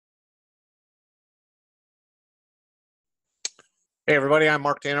Hey everybody, I'm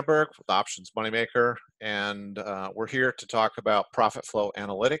Mark Dannenberg with Options Moneymaker, and we're here to talk about Profit Flow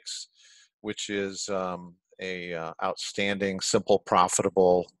Analytics, which is a outstanding, simple,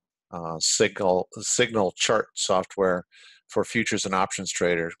 profitable signal chart software for futures and options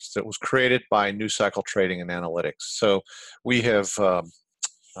traders that was created by New Cycle Trading and Analytics. So we have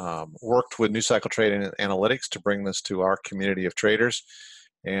worked with New Cycle Trading and Analytics to bring this to our community of traders,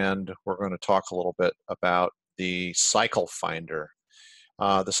 and we're going to talk a little bit about the Cycle Finder.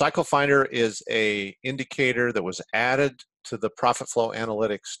 The Cycle Finder is a indicator that was added to the Profit Flow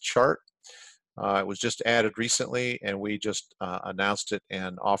Analytics chart. It was just added recently, and we just announced it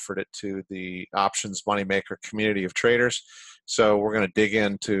and offered it to the Options Moneymaker community of traders. So we're going to dig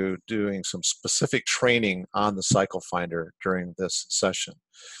into doing some specific training on the Cycle Finder during this session.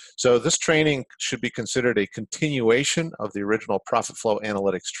 So this training should be considered a continuation of the original Profit Flow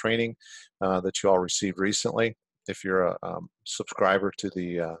Analytics training that you all received recently, if you're a subscriber to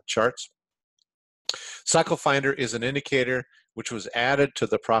the charts. Cycle Finder is an indicator which was added to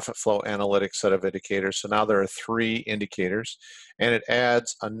the Profit Flow Analytics set of indicators. So now there are 3 indicators, and it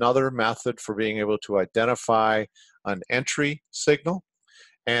adds another method for being able to identify an entry signal,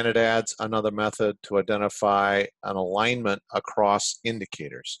 and it adds another method to identify an alignment across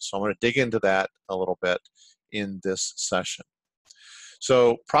indicators. So I'm going to dig into that a little bit in this session.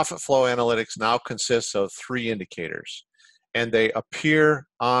 So Profit Flow Analytics now consists of 3 indicators, and they appear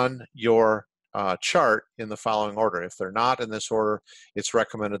on your chart in the following order. If they're not in this order, it's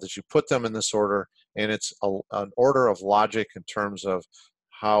recommended that you put them in this order, and it's an order of logic in terms of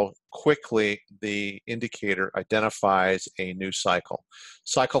how quickly the indicator identifies a new cycle.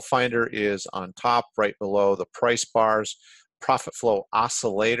 Cycle Finder is on top, right below the price bars. Profit Flow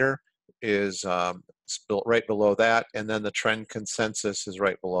Oscillator is right below that, and then the trend consensus is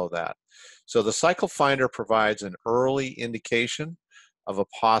right below that. So the Cycle Finder provides an early indication of a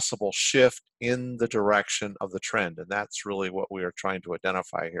possible shift in the direction of the trend, and that's really what we are trying to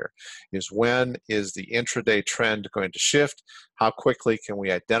identify here, is when is the intraday trend going to shift, how quickly can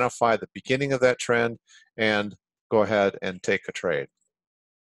we identify the beginning of that trend and go ahead and take a trade.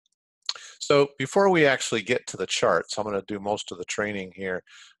 So before we actually get to the charts, I'm going to do most of the training here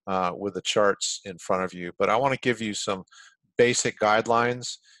with the charts in front of you, but I want to give you some basic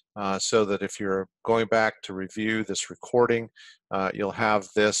guidelines so that if you're going back to review this recording, you'll have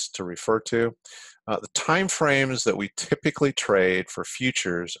this to refer to. The time frames that we typically trade for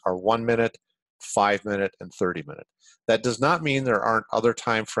futures are 1 minute, 5 minute, and 30 minute. That does not mean there aren't other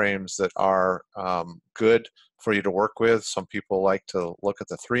time frames that are good for you to work with. Some people like to look at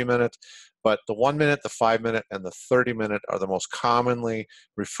the 3 minute, but the 1 minute, the 5 minute, and the 30 minute are the most commonly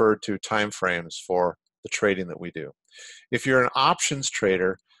referred to time frames for the trading that we do. If you're an options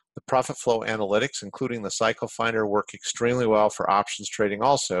trader, the Profit Flow Analytics, including the Cycle Finder, work extremely well for options trading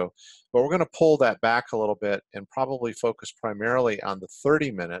also, but we're going to pull that back a little bit and probably focus primarily on the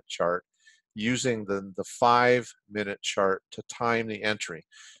 30-minute chart using the 5-minute chart to time the entry.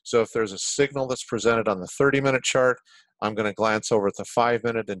 So if there's a signal that's presented on the 30-minute chart, I'm going to glance over at the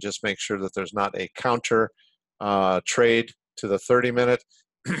 5-minute and just make sure that there's not a counter trade to the 30-minute.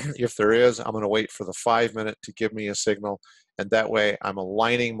 If there is, I'm going to wait for the 5-minute to give me a signal, and that way I'm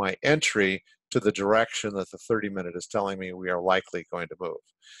aligning my entry to the direction that the 30-minute is telling me we are likely going to move.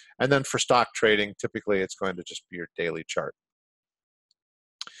 And then for stock trading, typically it's going to just be your daily chart.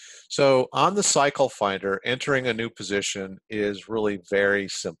 So on the Cycle Finder, entering a new position is really very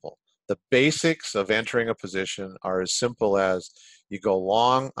simple. The basics of entering a position are as simple as you go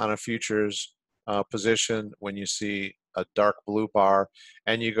long on a futures position when you see a dark blue bar,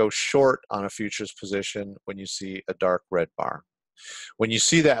 and you go short on a futures position when you see a dark red bar. When you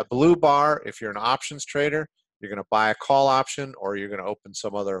see that blue bar, if you're an options trader, you're going to buy a call option or you're going to open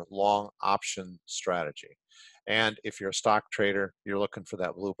some other long option strategy. And if you're a stock trader, you're looking for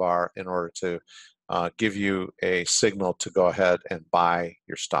that blue bar in order to give you a signal to go ahead and buy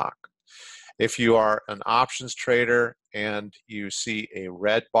your stock. If you are an options trader and you see a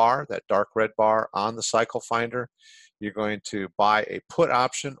red bar, that dark red bar on the Cycle Finder, you're going to buy a put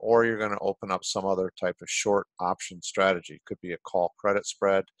option or you're going to open up some other type of short option strategy. It could be a call credit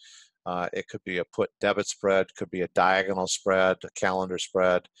spread, it could be a put debit spread, could be a diagonal spread, a calendar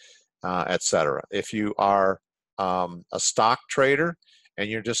spread, etc. If you are a stock trader and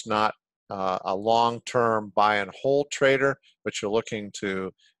you're just not a long-term buy and hold trader, but you're looking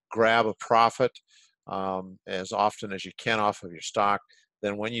to grab a profit as often as you can off of your stock,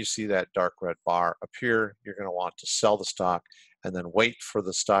 then when you see that dark red bar appear, you're going to want to sell the stock and then wait for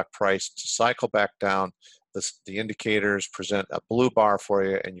the stock price to cycle back down. The indicators present a blue bar for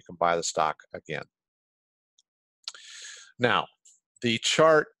you and you can buy the stock again. Now, The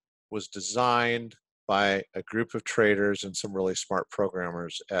chart was designed by a group of traders and some really smart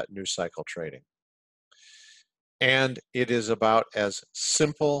programmers at New Cycle Trading. And it is about as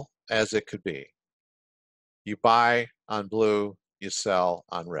simple as it could be. You buy on blue, you sell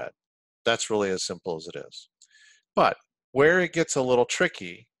on red. That's really as simple as it is. But where it gets a little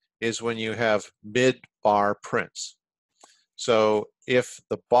tricky is when you have mid-bar prints. So if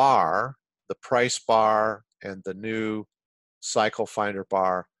the bar, the price bar, and the new cycle finder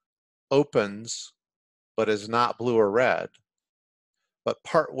bar opens but is not blue or red, but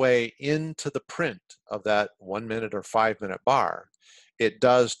partway into the print of that 1 minute or 5 minute bar, it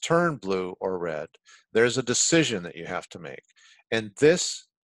does turn blue or red. There's a decision that you have to make. And this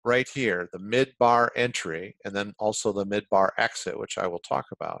right here, the mid-bar entry, and then also the mid-bar exit, which I will talk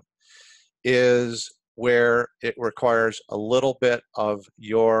about, is where it requires a little bit of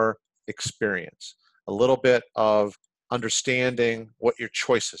your experience, a little bit of understanding what your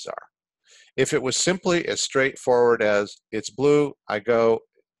choices are. If it was simply as straightforward as it's blue, I go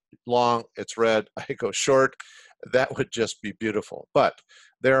long, it's red, I go short, that would just be beautiful. But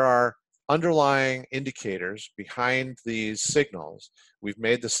there are underlying indicators behind these signals. We've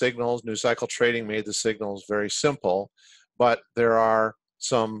made the signals, New Cycle Trading made the signals very simple, but there are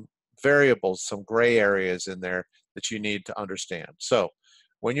some variables, some gray areas in there that you need to understand. So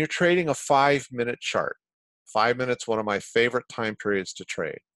when you're trading a 5 minute chart, 5 minutes, one of my favorite time periods to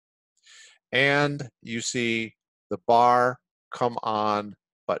trade, and you see the bar come on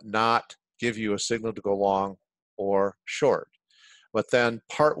but not give you a signal to go long or short. But then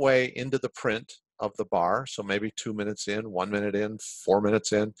partway into the print of the bar, so maybe 2 minutes in, 1 minute in, 4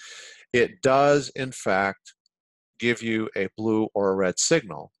 minutes in, it does in fact give you a blue or a red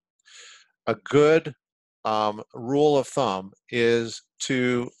signal. A good rule of thumb is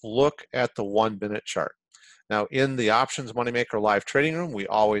to look at the 1 minute chart. Now in the Options Moneymaker live trading room, we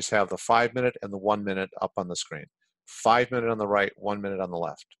always have the 5 minute and the 1 minute up on the screen. 5 minute on the right, 1 minute on the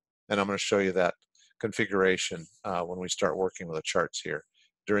left. And I'm going to show you that configuration when we start working with the charts here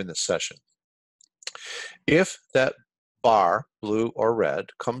during this session. If that bar, blue or red,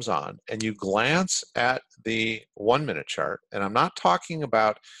 comes on and you glance at the 1 minute chart, and I'm not talking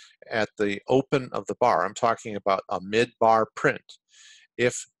about at the open of the bar, I'm talking about a mid-bar print.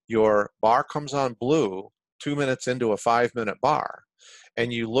 If your bar comes on blue 2 minutes into a 5 minute bar,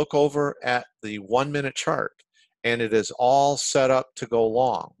 and you look over at the 1 minute chart, and it is all set up to go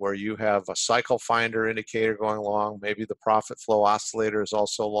long, where you have a cycle finder indicator going long, maybe the profit flow oscillator is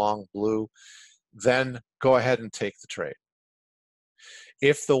also long, blue, then go ahead and take the trade.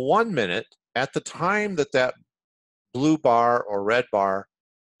 If the 1 minute, at the time that that blue bar or red bar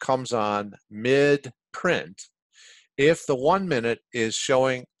comes on mid-print, if the 1 minute is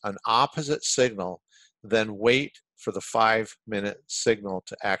showing an opposite signal, then wait for the 5 minute signal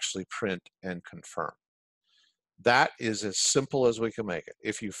to actually print and confirm. That is as simple as we can make it.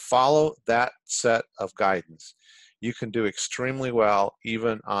 If you follow that set of guidance, you can do extremely well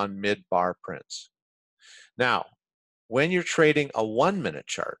even on mid-bar prints. Now, when you're trading a 1 minute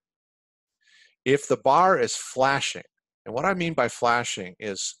chart, if the bar is flashing, and what I mean by flashing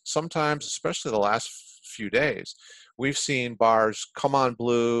is sometimes, especially the last few days, we've seen bars come on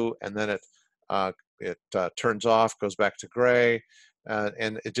blue and then it turns off, goes back to gray,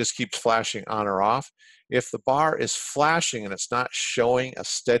 and it just keeps flashing on or off. If the bar is flashing and it's not showing a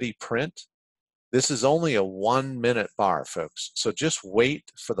steady print, this is only a 1 minute bar, folks. So just wait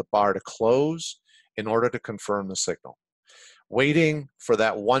for the bar to close in order to confirm the signal. Waiting for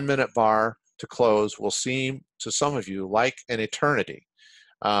that 1 minute bar to close will seem to some of you like an eternity,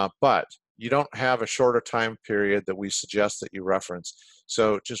 but you don't have a shorter time period that we suggest that you reference,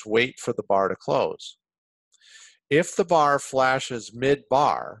 so just wait for the bar to close. If the bar flashes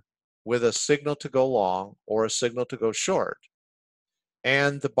mid-bar with a signal to go long or a signal to go short,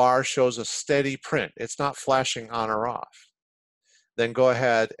 and the bar shows a steady print, it's not flashing on or off, then go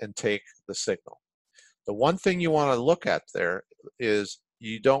ahead and take the signal. The one thing you want to look at there is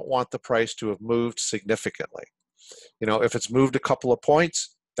you don't want the price to have moved significantly. You know, if it's moved a couple of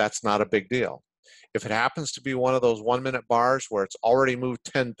points, that's not a big deal. If it happens to be one of those 1 minute bars where it's already moved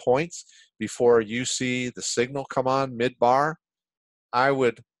 10 points before you see the signal come on mid-bar, I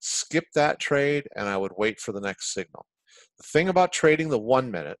would skip that trade and I would wait for the next signal. The thing about trading the 1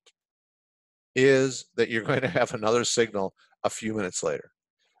 minute is that you're going to have another signal a few minutes later.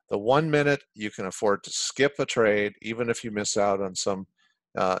 The 1 minute, you can afford to skip a trade, even if you miss out on some,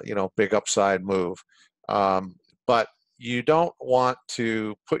 big upside move. But you don't want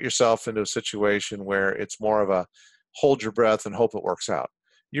to put yourself into a situation where it's more of a hold your breath and hope it works out.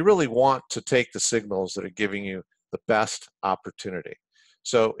 You really want to take the signals that are giving you the best opportunity.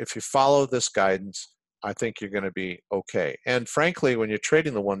 So if you follow this guidance, I think you're going to be okay. And frankly, when you're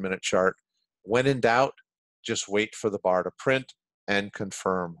trading the 1 minute chart, when in doubt, just wait for the bar to print and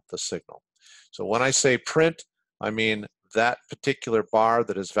confirm the signal. So when I say print, I mean that particular bar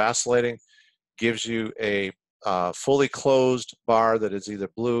that is vacillating gives you a fully closed bar that is either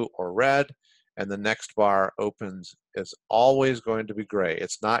blue or red, and the next bar opens is always going to be gray.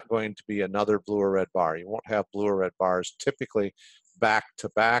 It's not going to be another blue or red bar. You won't have blue or red bars typically back to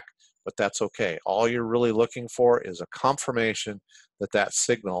back, but that's okay. All you're really looking for is a confirmation that that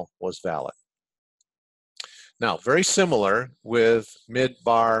signal was valid. Now, very similar with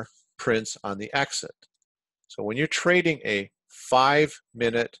mid-bar prints on the exit. So when you're trading a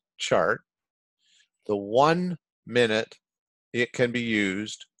 5-minute chart, the 1 minute, it can be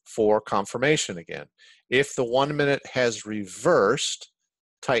used for confirmation again. If the 1 minute has reversed,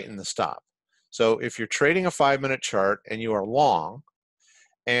 tighten the stop. So if you're trading a 5-minute chart and you are long,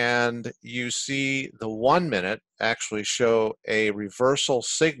 and you see the 1 minute actually show a reversal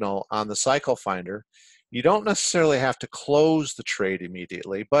signal on the cycle finder, you don't necessarily have to close the trade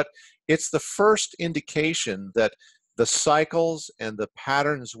immediately, but it's the first indication that the cycles and the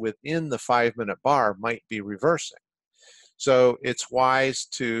patterns within the 5-minute bar might be reversing. So it's wise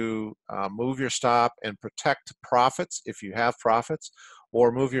to move your stop and protect profits if you have profits,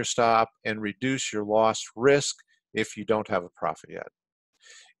 or move your stop and reduce your loss risk if you don't have a profit yet.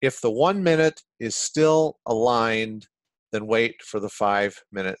 If the 1 minute is still aligned, then wait for the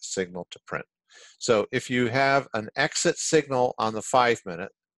 5-minute signal to print. So if you have an exit signal on the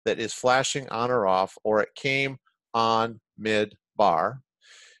 5-minute that is flashing on or off, or it came on mid-bar,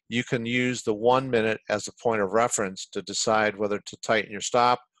 you can use the 1 minute as a point of reference to decide whether to tighten your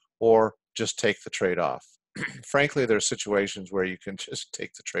stop or just take the trade off. Frankly, there are situations where you can just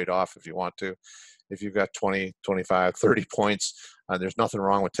take the trade off if you want to. If you've got 20, 25, 30 points, there's nothing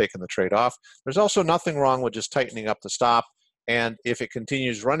wrong with taking the trade off. There's also nothing wrong with just tightening up the stop. And if it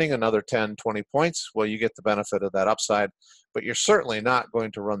continues running another 10, 20 points, well, you get the benefit of that upside. But you're certainly not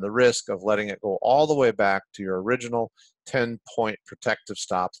going to run the risk of letting it go all the way back to your original 10-point protective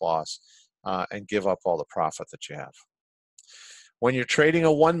stop loss and give up all the profit that you have. When you're trading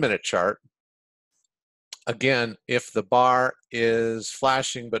a 1 minute chart, again, if the bar is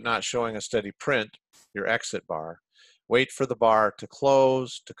flashing but not showing a steady print, your exit bar, wait for the bar to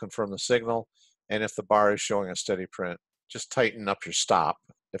close to confirm the signal. And if the bar is showing a steady print, just tighten up your stop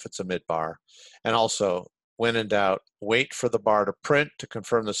if it's a mid bar. And also, when in doubt, wait for the bar to print to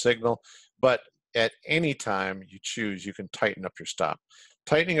confirm the signal. But at any time you choose, you can tighten up your stop.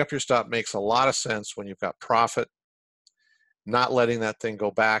 Tightening up your stop makes a lot of sense when you've got profit, not letting that thing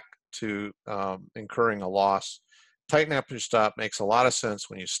go back to incurring a loss. Tightening up your stop makes a lot of sense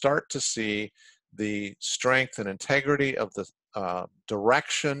when you start to see the strength and integrity of the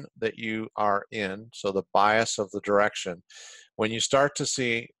direction that you are in, so the bias of the direction. When you start to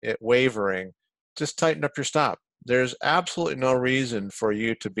see it wavering, just tighten up your stop. There's absolutely no reason for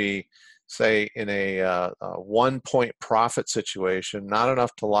you to be, say, in a 1-point profit situation, not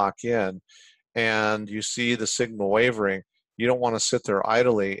enough to lock in, and you see the signal wavering. You don't want to sit there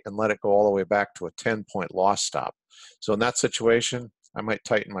idly and let it go all the way back to a 10-point loss stop. So in that situation, I might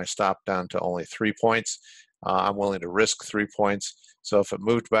tighten my stop down to only 3 points. I'm willing to risk 3 points. So if it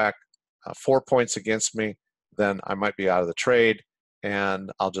moved back 4 points against me, then I might be out of the trade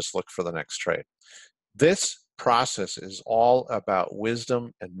and I'll just look for the next trade. This process is all about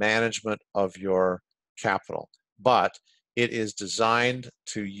wisdom and management of your capital, but it is designed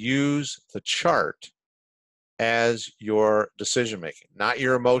to use the chart as your decision making, not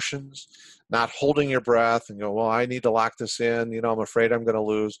your emotions, not holding your breath and go, well, I need to lock this in, I'm afraid I'm going to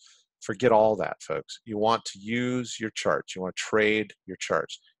lose. Forget all that, folks. You want to use your charts. You want to trade your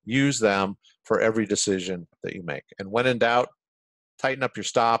charts. Use them for every decision that you make. And when in doubt, tighten up your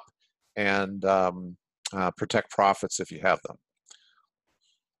stop and protect profits if you have them.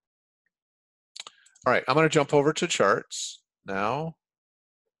 All right, I'm going to jump over to charts now.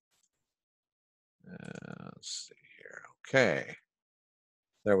 Let's see here. Okay,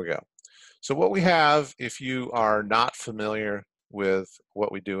 there we go. So what we have, if you are not familiar with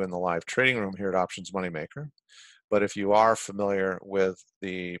what we do in the live trading room here at Options Moneymaker, but if you are familiar with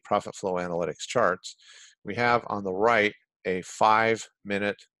the Profit Flow Analytics charts, we have on the right a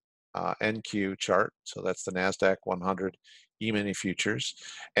 5-minute NQ chart. So that's the NASDAQ 100 E-mini futures.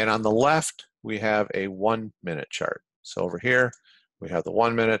 And on the left, we have a 1-minute chart. So over here, we have the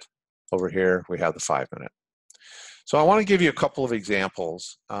 1 minute. Over here, we have the 5-minute. So I want to give you a couple of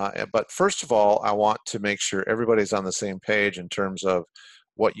examples, but first of all, I want to make sure everybody's on the same page in terms of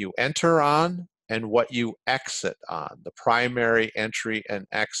what you enter on and what you exit on, the primary entry and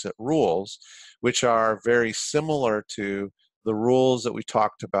exit rules, which are very similar to the rules that we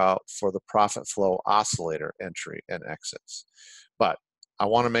talked about for the profit flow oscillator entry and exits. But I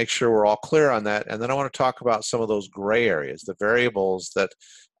want to make sure we're all clear on that, and then I want to talk about some of those gray areas, the variables that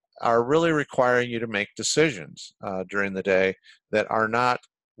are really requiring you to make decisions during the day that are not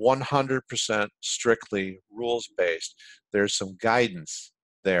 100% strictly rules-based. There's some guidance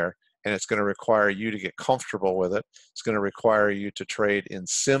there, and it's going to require you to get comfortable with it. It's going to require you to trade in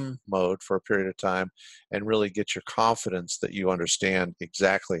sim mode for a period of time and really get your confidence that you understand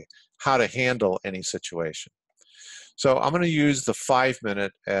exactly how to handle any situation. So I'm going to use the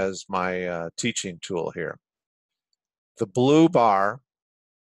 5-minute as my teaching tool here. The blue bar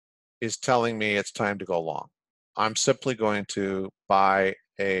is telling me it's time to go long. I'm simply going to I'm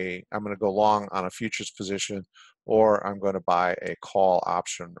going to go long on a futures position, or I'm going to buy a call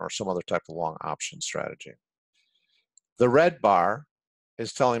option or some other type of long option strategy. The red bar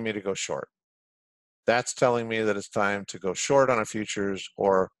is telling me to go short. That's telling me that it's time to go short on a futures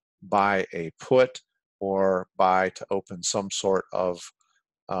or buy a put or buy to open some sort of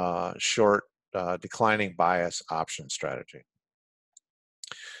short declining bias option strategy.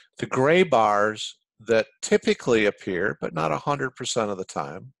 The gray bars that typically appear, but not 100% of the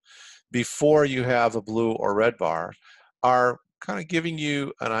time, before you have a blue or red bar, are kind of giving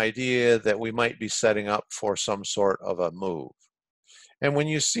you an idea that we might be setting up for some sort of a move. And when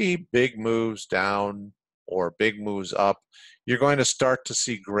you see big moves down or big moves up, you're going to start to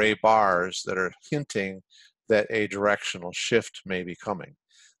see gray bars that are hinting that a directional shift may be coming.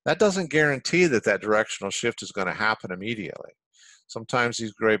 That doesn't guarantee that that directional shift is going to happen immediately. Sometimes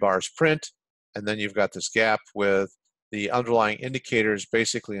these gray bars print, and then you've got this gap with the underlying indicators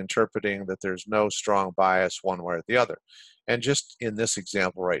basically interpreting that there's no strong bias one way or the other. And just in this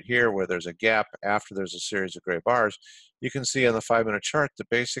example right here, where there's a gap after there's a series of gray bars, you can see on the 5-minute chart that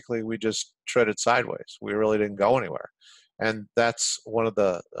basically we just treaded sideways. We really didn't go anywhere. And that's one of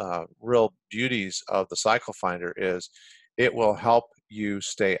the real beauties of the Cycle Finder is it will help you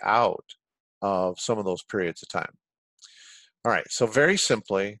stay out of some of those periods of time. All right, so very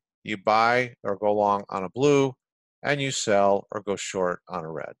simply, you buy or go long on a blue, and you sell or go short on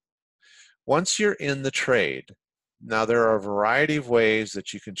a red. Once you're in the trade, now there are a variety of ways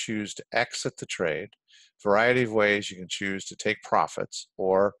that you can choose to exit the trade, variety of ways you can choose to take profits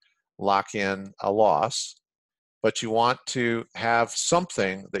or lock in a loss, but you want to have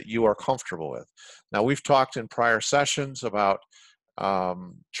something that you are comfortable with. Now, we've talked in prior sessions about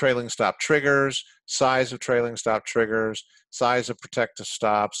trailing stop triggers, size of trailing stop triggers, size of protective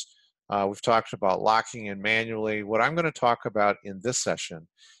stops. We've talked about locking in manually. What I'm going to talk about in this session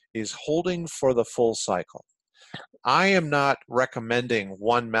is holding for the full cycle. I am not recommending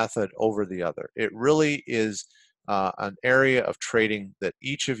one method over the other. It really is an area of trading that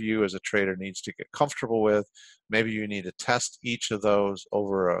each of you as a trader needs to get comfortable with. Maybe you need to test each of those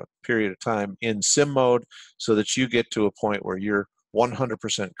over a period of time in sim mode so that you get to a point where you're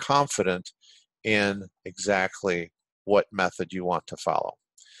 100% confident in exactly what method you want to follow.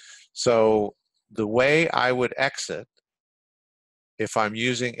 So the way I would exit if I'm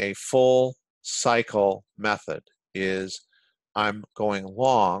using a full cycle method is I'm going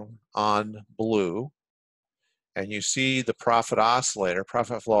long on blue, and you see the profit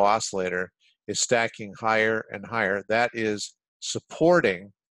flow oscillator is stacking higher and higher. That is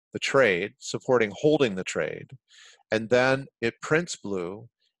supporting the trade, supporting holding the trade. And then it prints blue,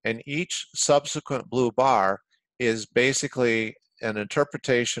 and each subsequent blue bar is basically an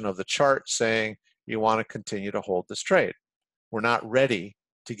interpretation of the chart saying you want to continue to hold this trade. We're not ready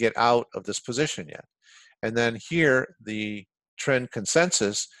to get out of this position yet. And then here, the trend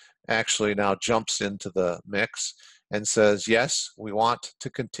consensus actually now jumps into the mix and says, yes, we want to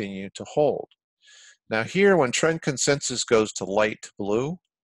continue to hold. Now here, when trend consensus goes to light blue,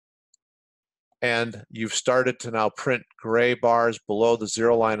 and you've started to now print gray bars below the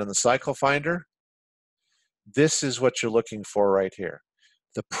zero line in the Cycle Finder, this is what you're looking for right here.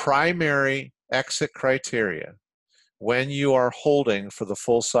 The primary exit criteria when you are holding for the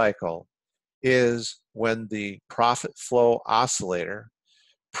full cycle is when the profit flow oscillator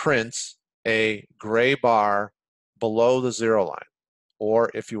prints a gray bar below the zero line,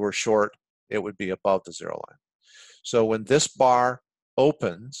 or if you were short, it would be above the zero line. So when this bar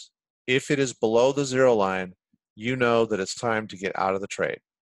opens, if it is below the zero line, you know that it's time to get out of the trade.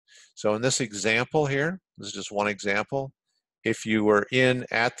 So in this example here, this is just one example, if you were in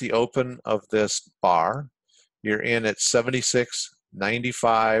at the open of this bar, you're in at 76,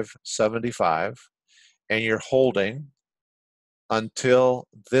 95, 75, and you're holding until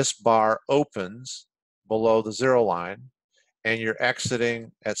this bar opens below the 0 line, and you're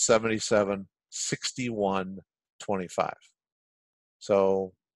exiting at 77.6125.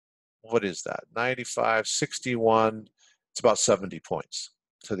 So what is that? 95, 61, it's about 70 points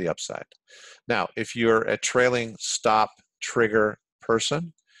to the upside. Now, if you're a trailing stop trigger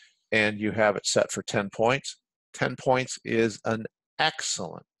person and you have it set for 10 points, 10 points is an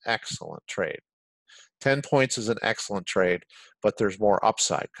excellent, excellent trade. 10 points is an excellent trade, but there's more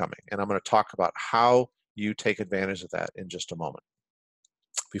upside coming. And I'm going to talk about how you take advantage of that in just a moment.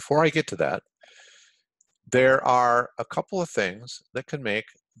 Before I get to that, there are a couple of things that can make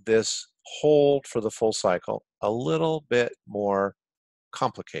this hold for the full cycle a little bit more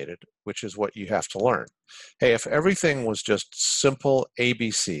complicated, which is what you have to learn. Hey, if everything was just simple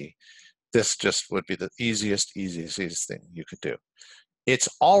ABC, this just would be the easiest thing you could do. It's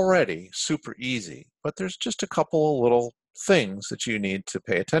already super easy, but there's just a couple of little things that you need to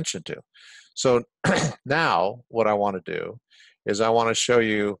pay attention to. So now what I want to do is I want to show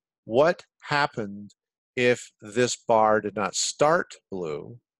you what happened if this bar did not start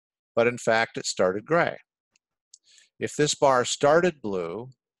blue, but in fact it started gray. If this bar started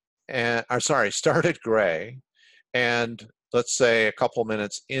blue, started gray, and let's say a couple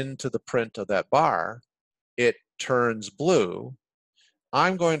minutes into the print of that bar, it turns blue,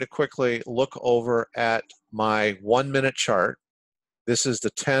 I'm going to quickly look over at my 1 minute chart. This is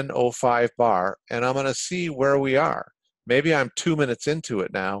the 10:05 bar, and I'm going to see where we are. Maybe I'm 2 minutes into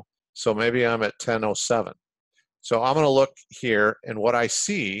it now, so maybe I'm at 10:07. So I'm going to look here, and what I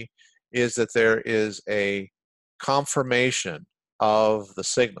see is that there is a confirmation of the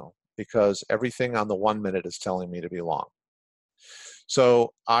signal because everything on the 1 minute is telling me to be long.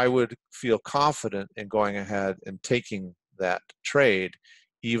 So I would feel confident in going ahead and taking that trade,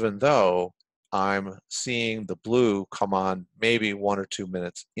 even though I'm seeing the blue come on maybe 1 or 2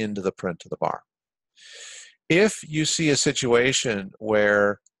 minutes into the print of the bar. If you see a situation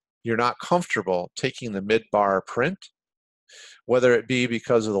where you're not comfortable taking the mid-bar print, whether it be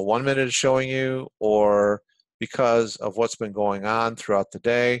because of the 1 minute is showing you or because of what's been going on throughout the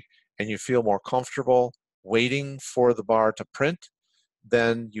day, and you feel more comfortable waiting for the bar to print,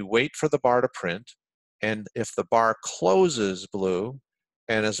 then you wait for the bar to print, and if the bar closes blue,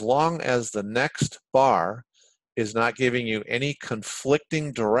 and as long as the next bar is not giving you any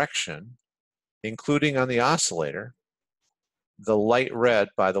conflicting direction, including on the oscillator, the light red,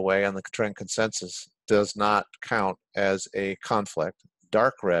 by the way, on the trend consensus does not count as a conflict.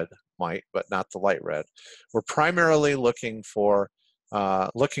 Dark red might, but not the light red. We're primarily looking for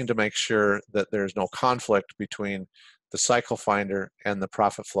looking to make sure that there's no conflict between the cycle finder and the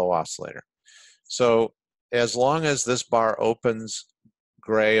profit flow oscillator. So as long as this bar opens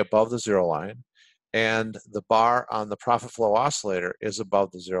gray above the 0 line and the bar on the profit flow oscillator is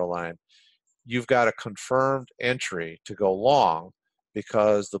above the 0 line, you've got a confirmed entry to go long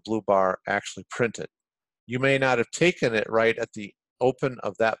because the blue bar actually printed. You may not have taken it right at the open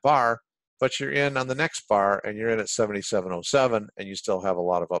of that bar, but you're in on the next bar and you're in at 77.07 and you still have a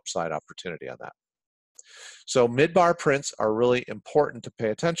lot of upside opportunity on that. So mid-bar prints are really important to pay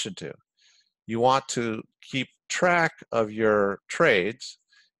attention to. You want to keep track of your trades.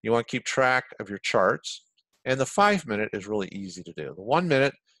 You want to keep track of your charts. And the 5 minute is really easy to do. The 1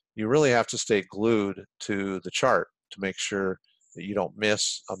 minute, you really have to stay glued to the chart to make sure that you don't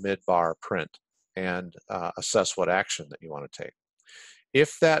miss a mid-bar print and assess what action that you want to take.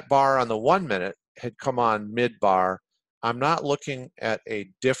 If that bar on the 1 minute had come on mid-bar, I'm not looking at a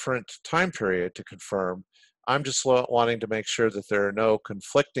different time period to confirm. I'm just wanting to make sure that there are no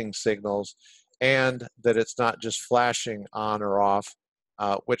conflicting signals and that it's not just flashing on or off,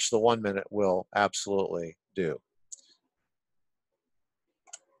 which the 1 minute will absolutely do.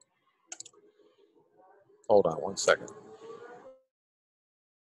 Hold on 1 second.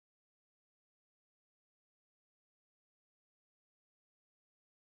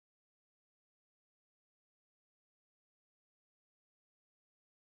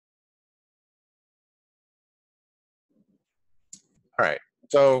 All right,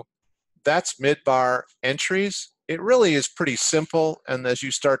 so that's mid-bar entries. It really is pretty simple, and as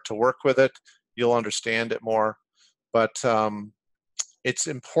you start to work with it, you'll understand it more. But it's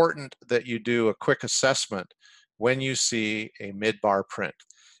important that you do a quick assessment when you see a mid-bar print.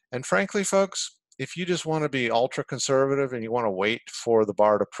 And frankly, folks, if you just want to be ultra conservative and you want to wait for the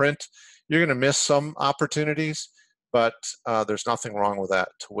bar to print, you're going to miss some opportunities, but there's nothing wrong with that,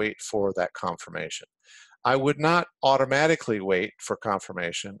 to wait for that confirmation. I would not automatically wait for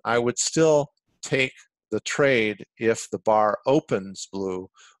confirmation. I would still take the trade if the bar opens blue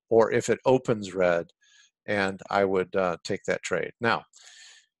or if it opens red. and I would take that trade. Now,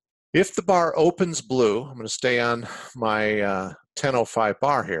 if the bar opens blue, I'm going to stay on my 10:05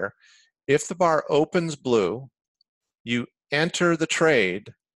 bar here. If the bar opens blue, you enter the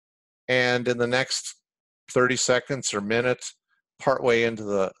trade, and in the next 30 seconds or minute, partway into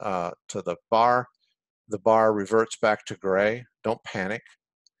the bar reverts back to gray. Don't panic.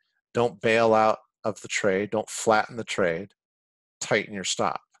 Don't bail out of the trade. Don't flatten the trade. Tighten your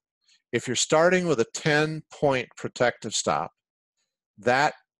stop. If you're starting with a 10-point protective stop,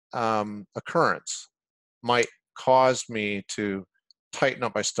 that occurrence might cause me to tighten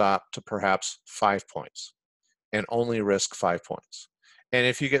up my stop to perhaps 5 points and only risk 5 points. And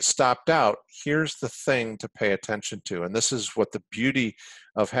if you get stopped out, here's the thing to pay attention to. And this is what the beauty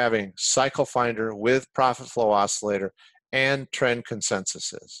of having Cycle Finder with Profit Flow Oscillator and Trend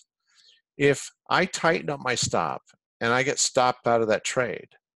Consensus is. If I tighten up my stop and I get stopped out of that trade,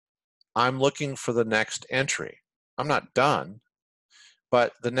 I'm looking for the next entry. I'm not done,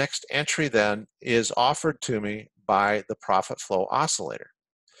 but the next entry then is offered to me by the Profit Flow Oscillator.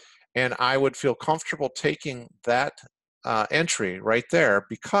 And I would feel comfortable taking that entry right there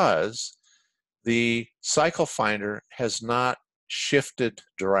because the Cycle Finder has not shifted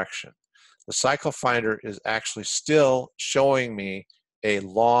direction. The Cycle Finder is actually still showing me a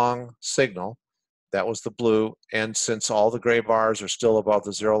long signal. That was the blue, and since all the gray bars are still above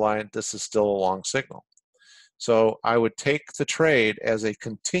the zero line, this is still a long signal. So I would take the trade as a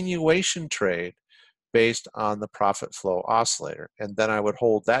continuation trade based on the Profit Flow Oscillator, and then I would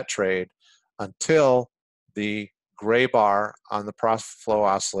hold that trade until the gray bar on the Profit Flow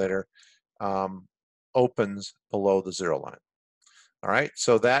Oscillator opens below the zero line. All right,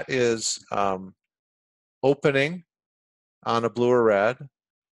 so that is opening on a blue or red.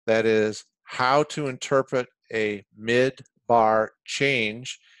 That is how to interpret a mid-bar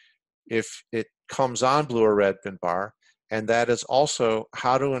change if it comes on blue or red pin bar, and that is also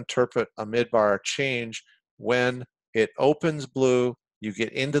how to interpret a mid-bar change when it opens blue, you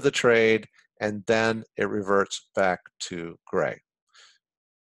get into the trade, and then it reverts back to gray.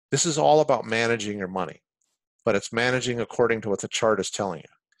 This is all about managing your money, but it's managing according to what the chart is telling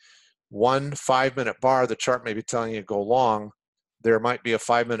you. 1 5-minute bar, the chart may be telling you go long. There might be a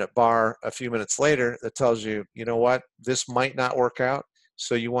 5-minute bar a few minutes later that tells you, you know what, this might not work out,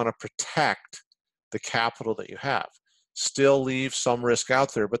 so you want to protect the capital that you have. Still leave some risk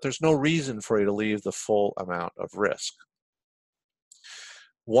out there, but there's no reason for you to leave the full amount of risk.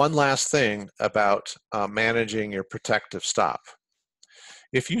 One last thing about managing your protective stop.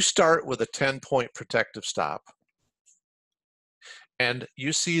 If you start with a 10-point protective stop and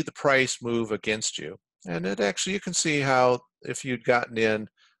you see the price move against you, and it actually, you can see how if you'd gotten in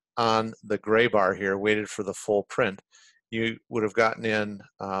on the gray bar here, waited for the full print, you would have gotten in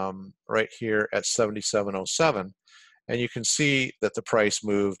right here at 77.07, and you can see that the price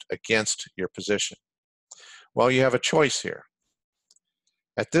moved against your position. Well, you have a choice here.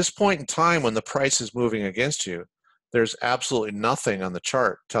 At this point in time when the price is moving against you, there's absolutely nothing on the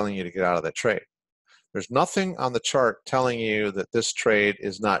chart telling you to get out of that trade. There's nothing on the chart telling you that this trade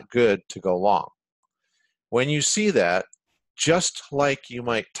is not good to go long. When you see that, just like you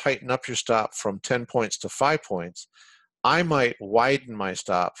might tighten up your stop from 10 points to 5 points, I might widen my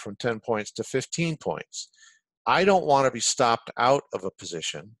stop from 10 points to 15 points. I don't want to be stopped out of a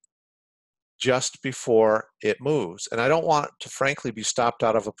position just before it moves. And I don't want to, frankly, be stopped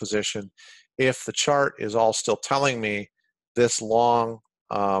out of a position if the chart is all still telling me this long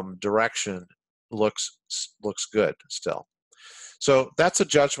direction looks good still. So that's a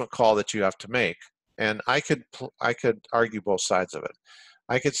judgment call that you have to make. And I could argue both sides of it.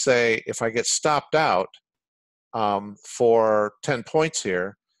 I could say if I get stopped out for 10 points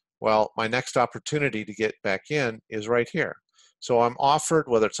here, well, my next opportunity to get back in is right here. So I'm offered,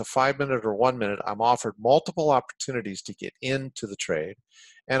 whether it's a 5-minute or 1 minute, I'm offered multiple opportunities to get into the trade,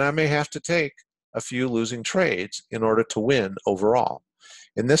 and I may have to take a few losing trades in order to win overall.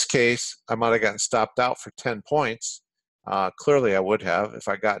 In this case, I might have gotten stopped out for 10 points. Clearly I would have if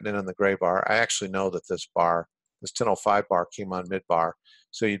I gotten in on the gray bar. I actually know that this bar, this 10:05 bar came on mid bar,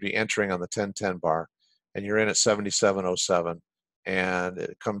 so you'd be entering on the 10:10 bar, and you're in at 77.07, and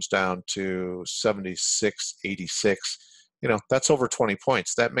it comes down to 76.86. You know, that's over 20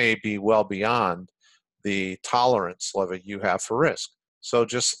 points. That may be well beyond the tolerance level you have for risk. So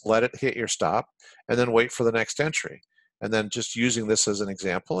just let it hit your stop and then wait for the next entry. And then just using this as an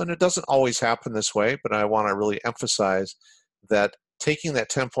example, and it doesn't always happen this way, but I want to really emphasize that taking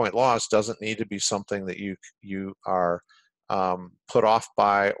that 10-point loss doesn't need to be something that you are put off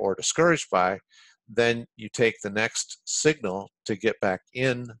by or discouraged by. Then you take the next signal to get back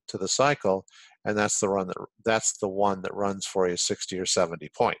into the cycle, and that's the one that runs for you 60 or 70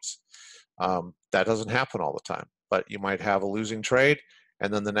 points. That doesn't happen all the time, but you might have a losing trade,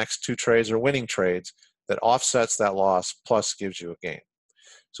 and then the next 2 trades are winning trades that offsets that loss plus gives you a gain.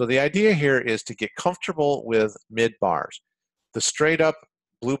 So the idea here is to get comfortable with mid bars. The straight up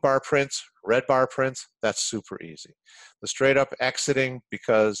blue bar prints, red bar prints, that's super easy. The straight up exiting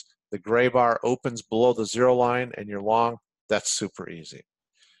because the gray bar opens below the 0 line and you're long, that's super easy.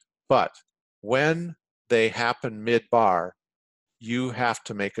 But when they happen mid bar, you have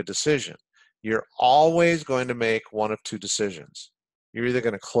to make a decision. You're always going to make one of 2 decisions. You're either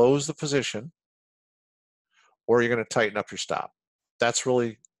going to close the position or you're going to tighten up your stop. That's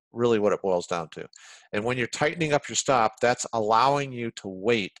really what it boils down to. And when you're tightening up your stop, that's allowing you to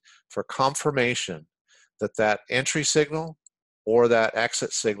wait for confirmation that that entry signal or that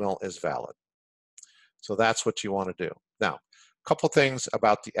exit signal is valid. So that's what you want to do. Now, a couple things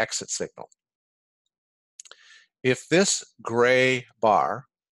about the exit signal. If this gray bar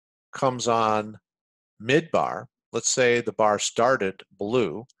comes on mid-bar, let's say the bar started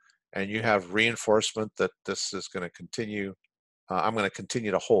blue, and you have reinforcement that this is going to continue, I'm going to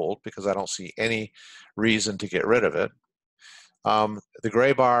continue to hold because I don't see any reason to get rid of it. The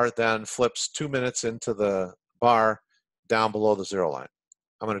gray bar then flips 2 minutes into the bar down below the 0 line.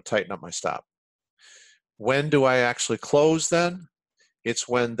 I'm going to tighten up my stop. When do I actually close then? It's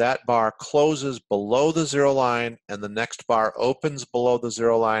when that bar closes below the 0 line and the next bar opens below the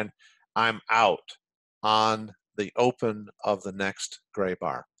 0 line. I'm out on the open of the next gray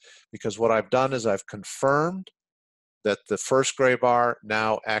bar, because what I've done is I've confirmed that the first gray bar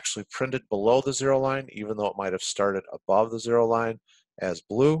now actually printed below the 0 line, even though it might have started above the 0 line as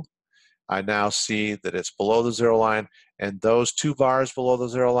blue. I now see that it's below the 0 line, and those 2 bars below the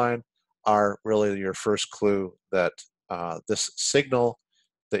 0 line are really your first clue that this signal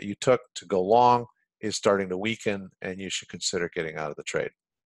that you took to go long is starting to weaken, and you should consider getting out of the trade.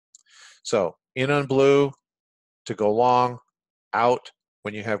 So in on blue to go long, out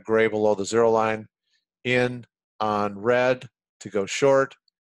when you have gray below the 0 line, in on red to go short,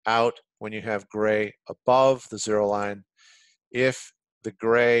 out when you have gray above the 0 line. If the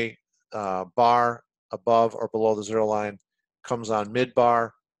gray bar above or below the 0 line comes on mid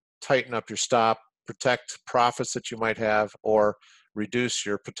bar, tighten up your stop, protect profits that you might have, or reduce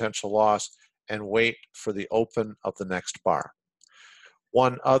your potential loss, and wait for the open of the next bar.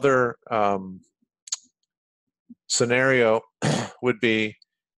 One other scenario would be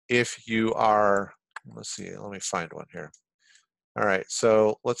if you are, let's see, let me find one here. All right,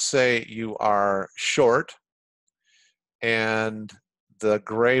 so let's say you are short and the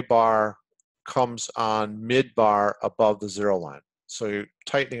gray bar comes on mid bar above the 0 line. So you're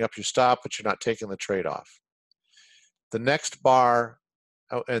tightening up your stop, but you're not taking the trade off. The next bar,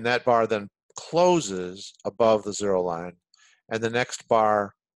 and that bar then closes above the 0 line, and the next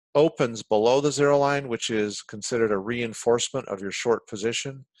bar opens below the 0 line, which is considered a reinforcement of your short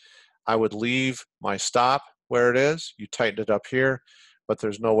position. I would leave my stop where it is. You tighten it up here, but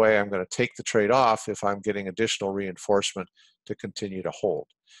there's no way I'm going to take the trade off if I'm getting additional reinforcement to continue to hold.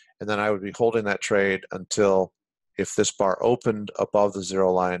 And then I would be holding that trade until, if this bar opened above the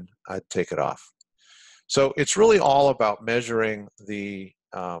 0 line, I'd take it off. So it's really all about measuring the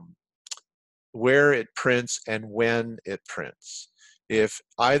where it prints and when it prints. If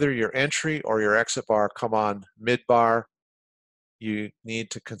either your entry or your exit bar come on mid bar, you need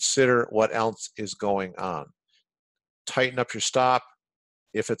to consider what else is going on. Tighten up your stop.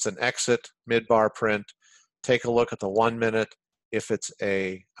 If it's an exit mid-bar print, take a look at the 1 minute. If it's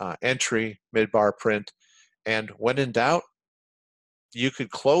a entry mid-bar print, and when in doubt, you could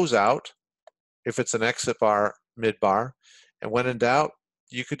close out if it's an exit bar mid-bar, and when in doubt,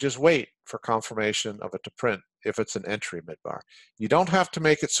 you could just wait for confirmation of it to print if it's an entry mid-bar. You don't have to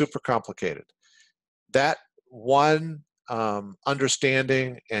make it super complicated. That one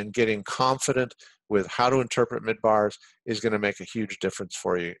understanding and getting confident with how to interpret mid-bars is going to make a huge difference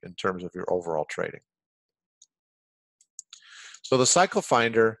for you in terms of your overall trading. So the Cycle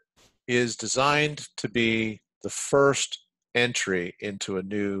Finder is designed to be the first entry into a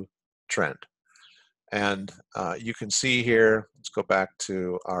new trend. And you can see here, let's go back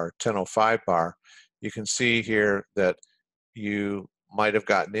to our 10:05 bar. You can see here that you might have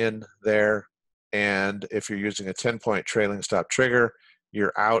gotten in there, and if you're using a 10-point trailing stop trigger,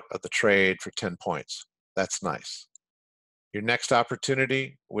 you're out of the trade for 10 points. That's nice. Your next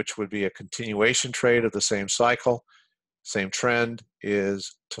opportunity, which would be a continuation trade of the same cycle, same trend,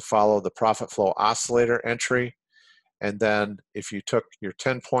 is to follow the profit flow oscillator entry. And then if you took your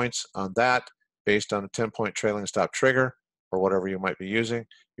 10 points on that based on a 10-point trailing stop trigger or whatever you might be using,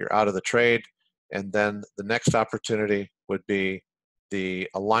 you're out of the trade. And then the next opportunity would be the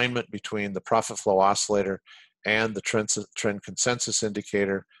alignment between the profit flow oscillator and the trend consensus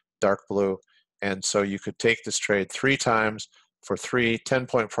indicator, dark blue. And so you could take this trade 3 times for 3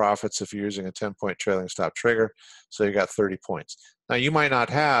 10-point profits if you're using a 10-point trailing stop trigger. So you got 30 points. Now you might not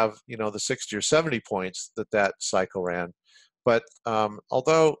have, you know, the 60 or 70 points that cycle ran, but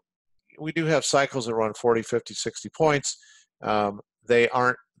although we do have cycles that run 40, 50, 60 points, they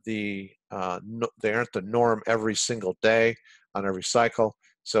aren't the norm every single day on every cycle.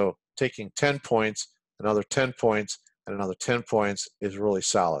 So taking 10 points, another 10 points, and another 10 points is really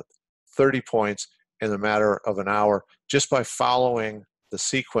solid. 30 points in a matter of an hour just by following the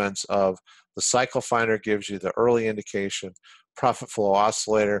sequence of the cycle finder gives you the early indication, profit flow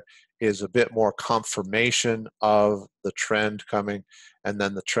oscillator is a bit more confirmation of the trend coming, and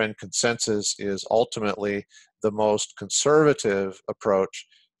then the trend consensus is ultimately the most conservative approach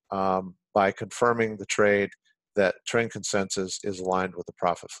by confirming the trade that trend consensus is aligned with the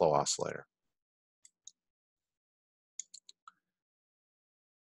profit flow oscillator.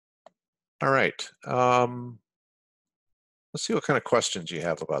 All right. Let's see what kind of questions you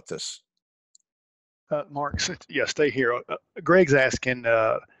have about this. Mark, yeah, stay here. Greg's asking,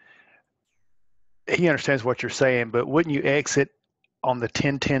 he understands what you're saying, but wouldn't you exit on the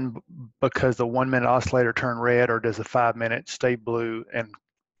 10-10 because the 1 minute oscillator turned red, or does the 5 minute stay blue, and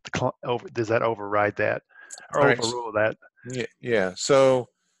does that override that or overrule that? Yeah. So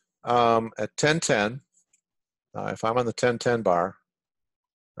at 10-10, if I'm on the 10-10 bar,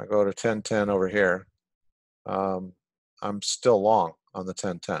 I go to 10-10 over here, I'm still long on the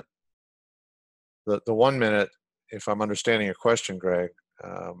 10-10. The 1 minute, if I'm understanding your question, Greg,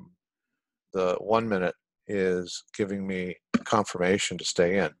 the 1 minute is giving me confirmation to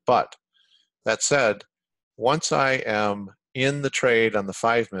stay in. But that said, once I am in the trade on the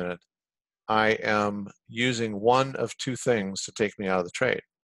 5 minute, I am using one of 2 things to take me out of the trade.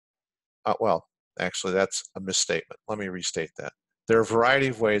 Well, actually, that's a misstatement. Let me restate that. There are a variety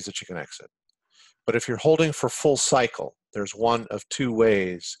of ways that you can exit. But if you're holding for full cycle, there's one of 2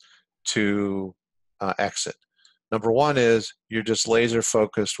 ways to exit. Number 1 is you're just laser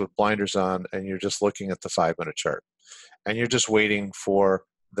focused with blinders on and you're just looking at the 5 minute chart. And you're just waiting for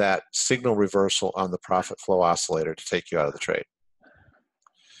that signal reversal on the profit flow oscillator to take you out of the trade.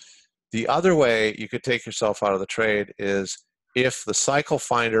 The other way you could take yourself out of the trade is if the cycle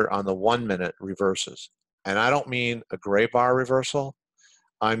finder on the 1 minute reverses. And I don't mean a gray bar reversal.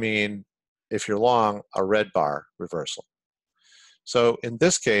 I mean, if you're long, a red bar reversal. So in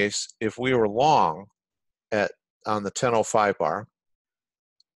this case, if we were long on the 10:05 bar,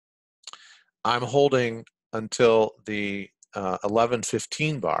 I'm holding until the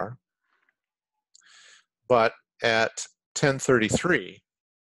 11:15 bar, but at 10:33,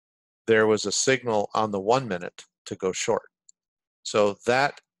 there was a signal on the 1 minute to go short. So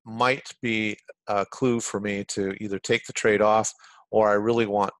that might be a clue for me to either take the trade off or I really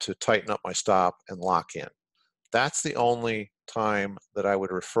want to tighten up my stop and lock in. That's the only time that I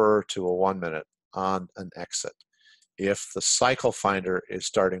would refer to a 1 minute on an exit, if the cycle finder is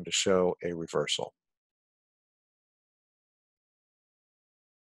starting to show a reversal.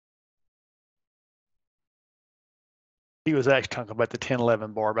 He was actually talking about the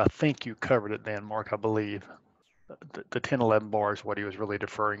 10-11 bar, but I think you covered it then, Mark, I believe. The 10-11 bar is what he was really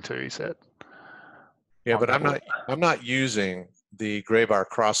deferring to, he said. Yeah, but I'm not using the gray bar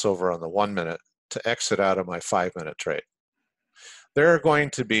crossover on the 1 minute to exit out of my 5 minute trade. There are going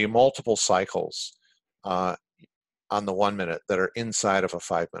to be multiple cycles on the 1 minute that are inside of a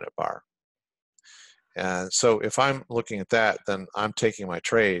 5 minute bar. And so if I'm looking at that, then I'm taking my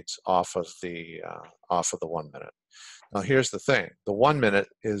trades off of the 1 minute. Now here's the thing, the 1 minute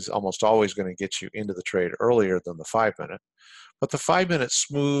is almost always going to get you into the trade earlier than the 5 minute, but the 5 minute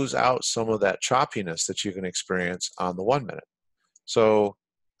smooths out some of that choppiness that you can experience on the 1 minute. So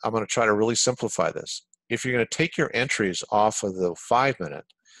I'm going to try to really simplify this. If you're going to take your entries off of the 5 minute,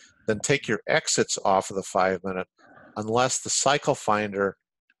 then take your exits off of the 5 minute unless the cycle finder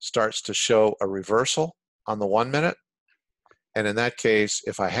starts to show a reversal on the 1 minute. And in that case,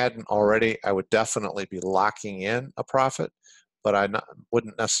 if I hadn't already, I would definitely be locking in a profit, but I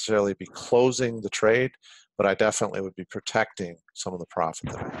wouldn't necessarily be closing the trade, but I definitely would be protecting some of the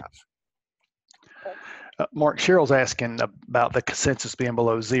profit that I have. Mark, Cheryl's asking about the consensus being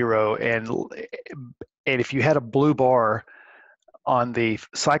below 0, and if you had a blue bar on the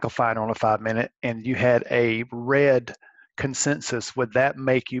cycle finder on a 5 minute and you had a red consensus, would that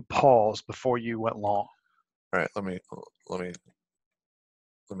make you pause before you went long? All right, let me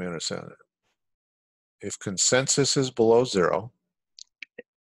understand it. If consensus is below 0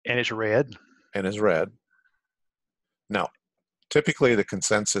 and it's red, and is red, no. Typically, the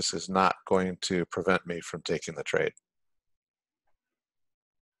consensus is not going to prevent me from taking the trade.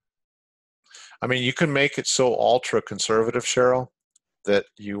 I mean, you can make it so ultra conservative, Cheryl, that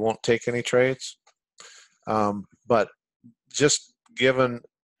you won't take any trades. But just given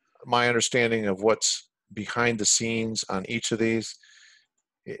my understanding of what's behind the scenes on each of these,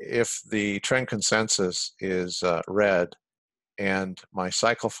 if the trend consensus is red and my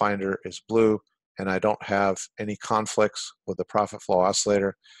cycle finder is blue and I don't have any conflicts with the profit flow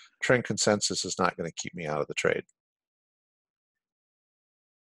oscillator, trend consensus is not going to keep me out of the trade.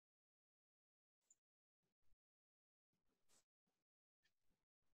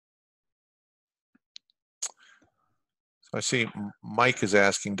 So I see Mike is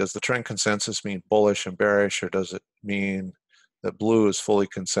asking, does the trend consensus mean bullish and bearish, or does it mean that blue is fully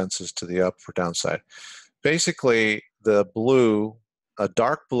consensus to the up or downside? Basically, the blue, a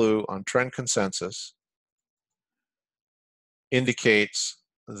dark blue on trend consensus indicates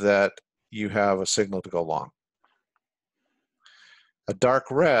that you have a signal to go long. A dark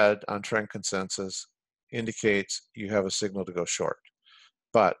red on trend consensus indicates you have a signal to go short.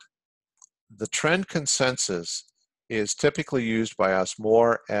 But the trend consensus is typically used by us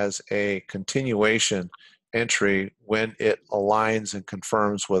more as a continuation entry when it aligns and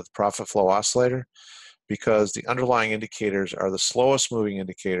confirms with profit flow oscillator, because the underlying indicators are the slowest moving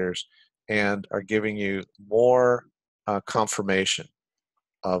indicators and are giving you more confirmation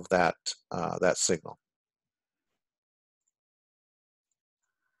of that, that signal.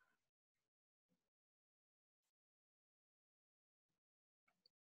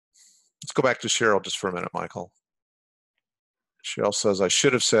 Let's go back to Cheryl just for a minute, Michael. Cheryl says, I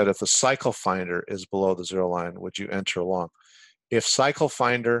should have said if the cycle finder is below the zero line, would you enter long? If cycle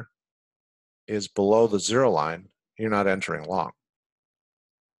finder is below the zero line, you're not entering long.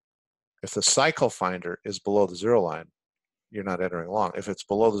 If the cycle finder is below the zero line, you're not entering long. If it's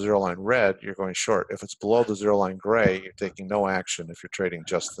below the zero line red, you're going short. If it's below the zero line gray, you're taking no action if you're trading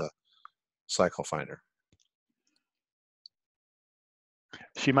just the cycle finder.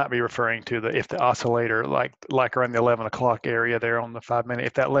 She might be referring to if the oscillator, like around the 11 o'clock area there on the 5 minute,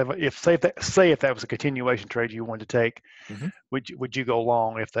 if that level, say if that was a continuation trade you wanted to take, would you go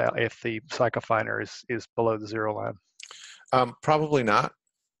long if the cycle finder is below the zero line? Probably not.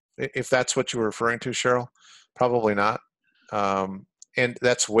 If that's what you were referring to, Cheryl, probably not. And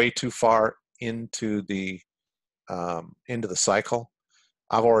that's way too far into the cycle.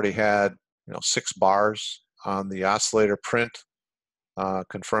 I've already had 6 bars on the oscillator print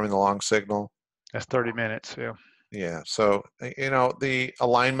confirming the long signal. That's 30 minutes. Yeah. Yeah. So the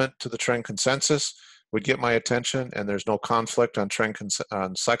alignment to the trend consensus would get my attention, and there's no conflict on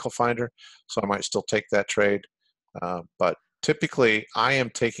on cycle finder, so I might still take that trade. But typically, I am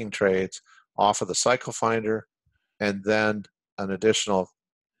taking trades off of the cycle finder, and then an additional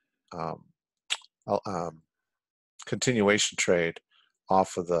continuation trade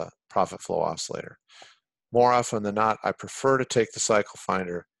off of the profit flow oscillator. More often than not, I prefer to take the cycle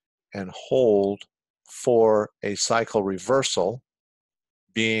finder and hold for a cycle reversal,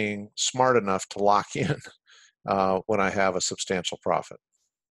 being smart enough to lock in when I have a substantial profit.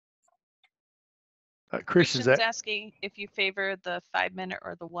 Christian's asking if you favor the 5 minute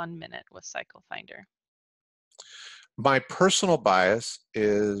or the 1 minute with cycle finder. My personal bias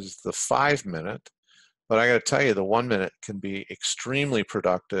is the 5 minute, but I got to tell you, the 1 minute can be extremely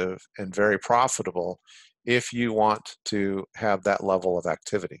productive and very profitable if you want to have that level of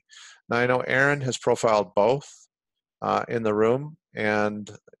activity. Now, I know Aaron has profiled both in the room, and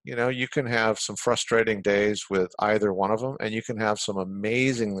you can have some frustrating days with either one of them, and you can have some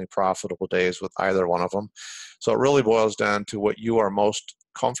amazingly profitable days with either one of them. So it really boils down to what you are most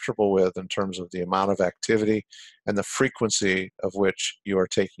comfortable with in terms of the amount of activity and the frequency of which you are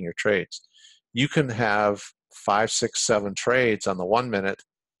taking your trades. You can have 5, 6, 7 trades on the 1 minute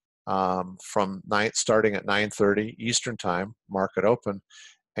starting at 9:30 Eastern time, market open,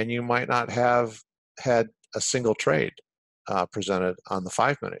 and you might not have had a single trade presented on the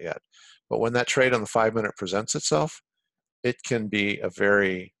 5 minute yet. But when that trade on the 5 minute presents itself, it can be a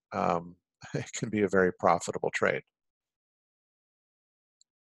very profitable trade.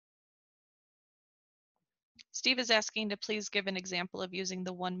 Steve is asking to please give an example of using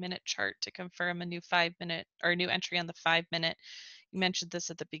the 1 minute chart to confirm a new 5 minute or a new entry on the 5 minute. You mentioned this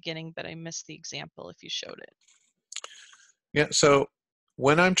at the beginning, but I missed the example if you showed it. Yeah, so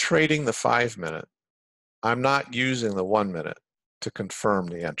when I'm trading the 5 minute, I'm not using the 1 minute to confirm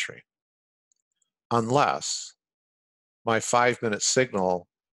the entry, unless my 5 minute signal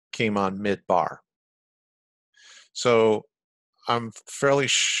came on mid-bar. So I'm fairly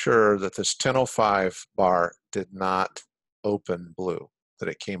sure that this 10:05 bar did not open blue, that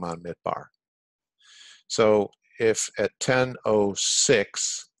it came on mid-bar. So if at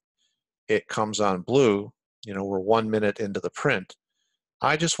 10:06 it comes on blue, we're 1 minute into the print,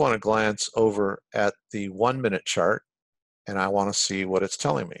 I just want to glance over at the 1 minute chart and I want to see what it's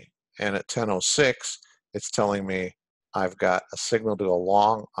telling me. And at 10:06, it's telling me I've got a signal to go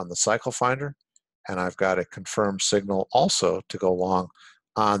long on the cycle finder, and I've got a confirmed signal also to go long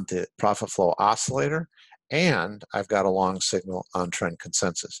on the profit flow oscillator, and I've got a long signal on trend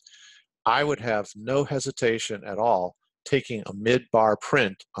consensus. I would have no hesitation at all taking a mid-bar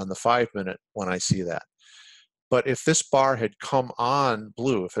print on the 5 minute when I see that. But if this bar had come on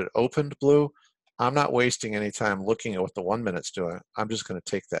blue, if it opened blue, I'm not wasting any time looking at what the 1 minute's doing. I'm just going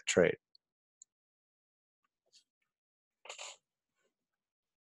to take that trade.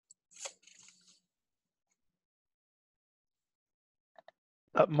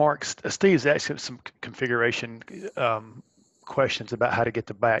 Mark, Steve's asking some configuration questions about how to get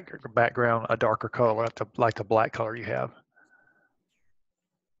the background a darker color, like the black color you have.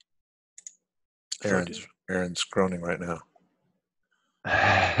 Aaron's groaning right now.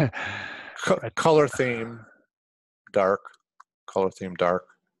 Color theme, dark. Color theme, dark.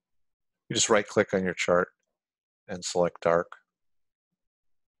 You just right-click on your chart and select dark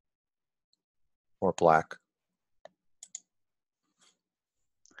or black.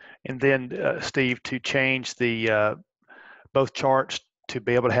 And then, Steve, to change the both charts to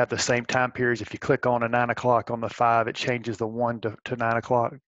be able to have the same time periods, if you click on a 9 o'clock on the 5, it changes the 1 to 9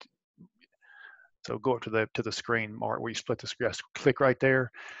 o'clock. So go up to the screen, Mark, where you split the screen. Click right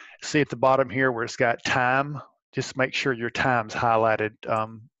there. See at the bottom here where it's got time. Just make sure your time's highlighted.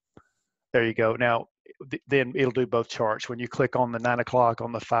 There you go. Now, then it'll do both charts. When you click on the 9 o'clock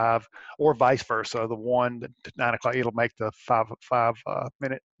on the 5, or vice versa, the 1 to 9 o'clock, it'll make the 5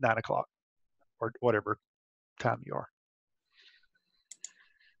 minute 9 o'clock, or whatever time you are.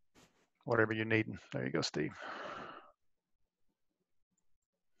 Whatever you need. There you go, Steve.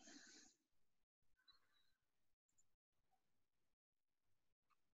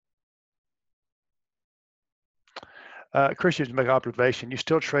 Christian, to make an observation, you're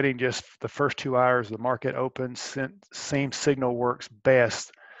still trading just the first 2 hours the market opens. Same signal works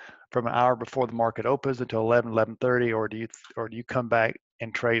best from an hour before the market opens until 11:30, or do you come back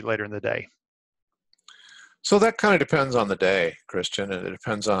and trade later in the day? So that kind of depends on the day, Christian. It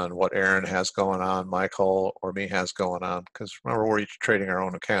depends on what Aaron has going on, Michael, or me has going on, because remember, we're each trading our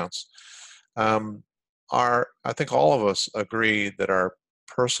own accounts. I think all of us agree that our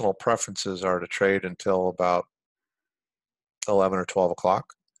personal preferences are to trade until about 11 or 12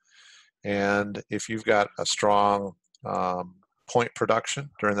 o'clock. And if you've got a strong point production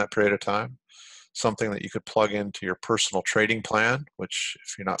during that period of time, something that you could plug into your personal trading plan, which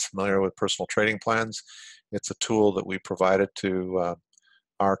if you're not familiar with personal trading plans, it's a tool that we provided to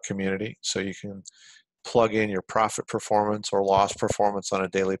our community. So you can plug in your profit performance or loss performance on a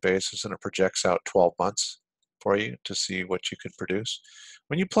daily basis, and it projects out 12 months for you to see what you could produce.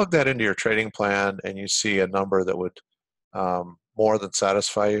 When you plug that into your trading plan and you see a number that would more than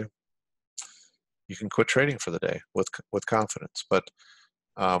satisfy you, you can quit trading for the day with confidence. But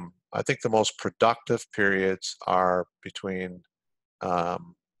I think the most productive periods are between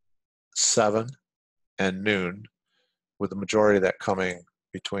 7 and noon, with the majority of that coming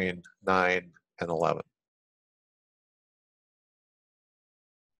between 9 and 11.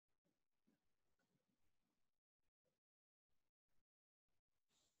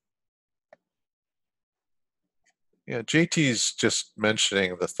 Yeah, JT's just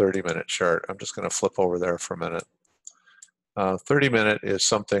mentioning the 30-minute chart. I'm just going to flip over there for a minute. 30-minute is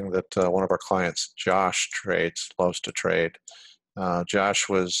something that one of our clients, Josh, loves to trade. Josh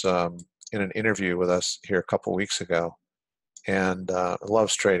was in an interview with us here a couple weeks ago, and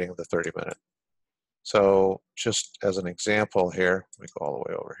loves trading the 30-minute. So just as an example here, let me go all the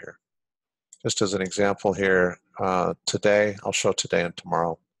way over here. Just as an example here, today, I'll show today and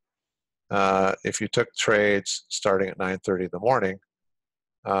tomorrow. If you took trades starting at 9:30 in the morning,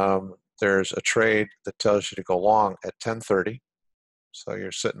 there's a trade that tells you to go long at 10:30. So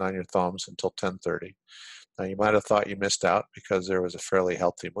you're sitting on your thumbs until 10:30. Now you might have thought you missed out because there was a fairly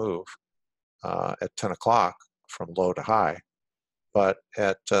healthy move at 10 o'clock from low to high. But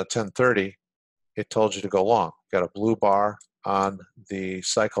at 10:30, it told you to go long. Got a blue bar on the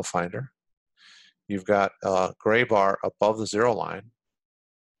cycle finder. You've got a gray bar above the zero line.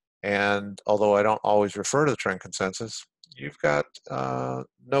 And although I don't always refer to the trend consensus, you've got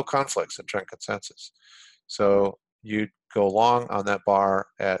no conflicts in trend consensus. So you'd go long on that bar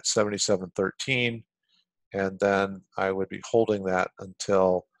at 77.13. and then I would be holding that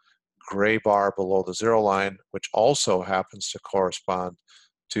until gray bar below the 0 line, which also happens to correspond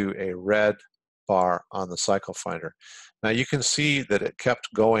to a red bar on the cycle finder. Now you can see that it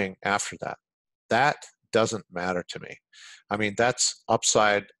kept going after that. That doesn't matter to me. I mean, that's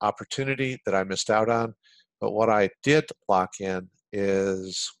upside opportunity that I missed out on, but what I did lock in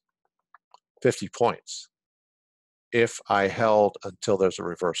is 50 points if I held until there's a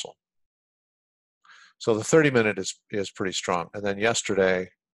reversal. So the 30-minute is pretty strong. And then yesterday,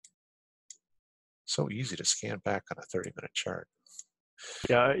 so easy to scan back on a 30-minute chart.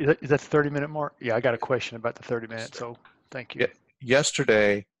 Yeah, is that the 30-minute mark? Yeah, I got a question about the 30 minutes, so thank you.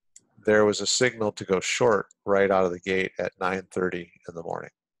 Yesterday, there was a signal to go short right out of the gate at 9:30 in the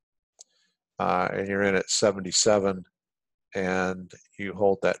morning. And you're in at 77, and you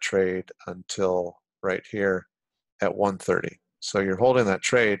hold that trade until right here at 1:30. So you're holding that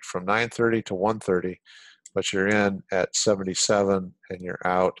trade from 9:30 to 1:30, but you're in at 77 and you're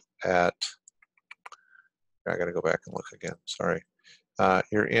out at, I gotta go back and look again, sorry.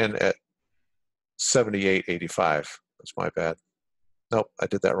 You're in at 78.85, that's my bad. Nope, I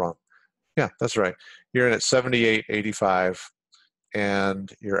did that wrong. Yeah, that's right. You're in at 78.85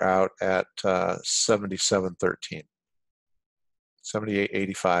 and you're out at 77.13.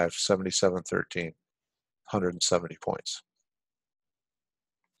 78.85, 77.13, 170 points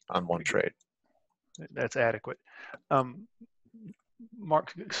on one trade. That's adequate.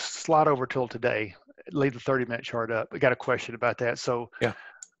 Mark, slide over till today. Leave the 30-minute chart up. I got a question about that. So yeah,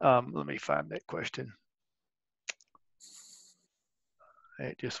 let me find that question.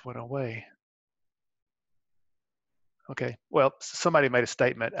 It just went away. Okay. Well, somebody made a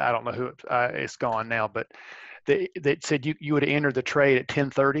statement. I don't know who it's gone now, but they said you would have entered the trade at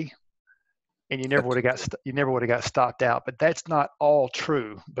 10:30, and you never would have got stopped out. But that's not all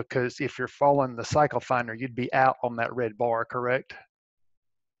true, because if you're following the cycle finder, you'd be out on that red bar, correct?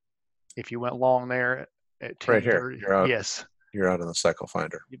 If you went long there at 10:30, right here, you're out. Yes, you're out on the cycle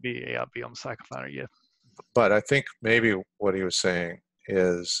finder. You'd be on the cycle finder, yeah. But I think maybe what he was saying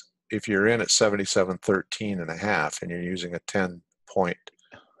is if you're in at 77.13 and a half and you're using a 10-point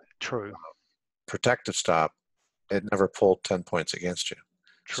True protective stop, it never pulled 10 points against you.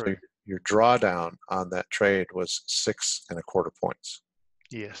 True. So your drawdown on that trade was 6.25 points.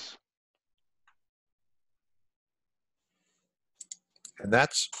 Yes. And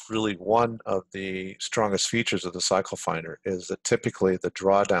that's really one of the strongest features of the cycle finder, is that typically the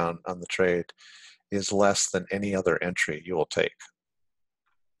drawdown on the trade is less than any other entry you will take.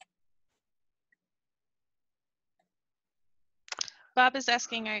 Bob is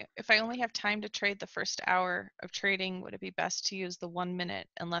asking, if I only have time to trade the first hour of trading, would it be best to use the 1 minute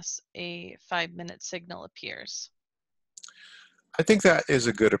unless a 5-minute signal appears? I think that is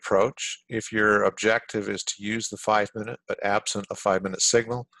a good approach. If your objective is to use the 5-minute, but absent a 5-minute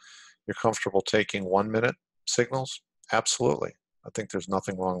signal, you're comfortable taking 1-minute signals, absolutely. I think there's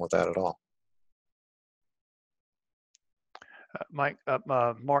nothing wrong with that at all.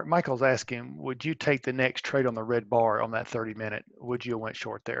 Mark, Michael's asking, would you take the next trade on the red bar on that 30-minute? Would you have went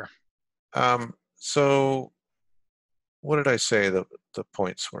short there? So what did I say the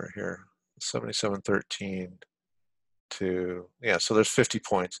points were here? 77.13 to, yeah, so there's 50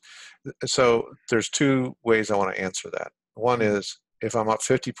 points. So there's two ways I want to answer that. One is, if I'm up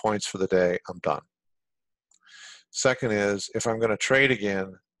 50 points for the day, I'm done. Second is, if I'm going to trade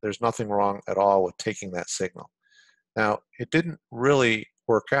again, there's nothing wrong at all with taking that signal. Now, it didn't really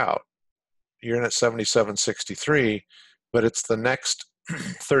work out. You're in at 77.63, but it's the next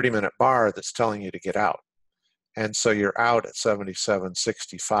 30-minute bar that's telling you to get out. And so you're out at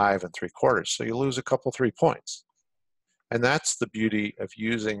 77.65 3/4. So you lose a couple, 3 points. And that's the beauty of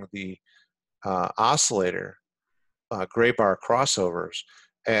using the oscillator gray bar crossovers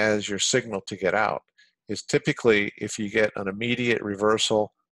as your signal to get out. Is typically if you get an immediate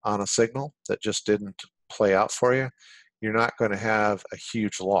reversal on a signal that just didn't play out for you, you're not going to have a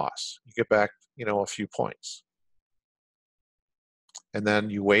huge loss. You get back, a few points. And then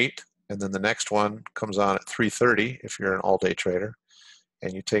you wait, and then the next one comes on at 3:30 if you're an all-day trader,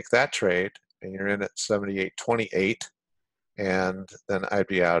 and you take that trade, and you're in at 78.28, and then I'd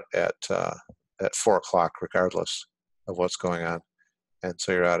be out at 4 o'clock regardless of what's going on. And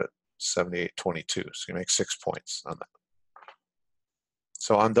so you're out at 78.22, so you make 6 points on that.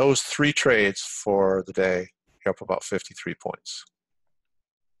 So on those 3 trades for the day, you're up about 53 points.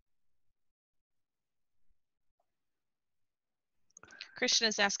 Christian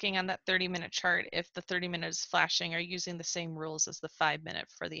is asking on that 30-minute chart if the 30-minute is flashing, are you using the same rules as the 5-minute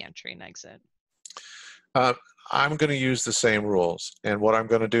for the entry and exit? I'm going to use the same rules, and what I'm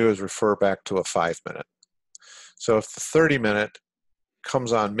going to do is refer back to a 5-minute. So if the 30-minute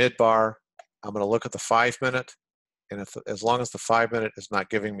comes on mid-bar, I'm going to look at the 5-minute, and as long as the 5-minute is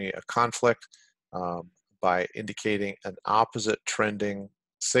not giving me a conflict by indicating an opposite trending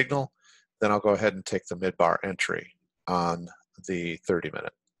signal, then I'll go ahead and take the mid-bar entry on the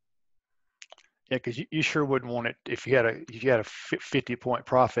 30-minute. Yeah, because you sure wouldn't want it if you had a 50-point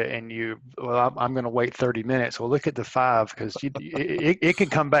profit and I'm going to wait 30 minutes. Well, look at the 5 because it can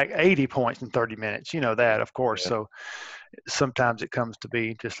come back 80 points in 30 minutes. You know that, of course. Yeah. So sometimes it comes to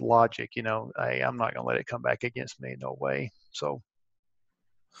be just logic. Hey, I'm not going to let it come back against me. No way. So.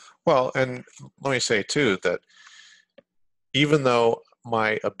 Well, and let me say too that even though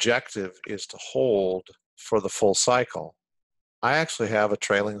my objective is to hold for the full cycle, I actually have a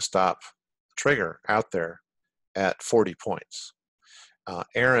trailing stop trigger out there at 40 points.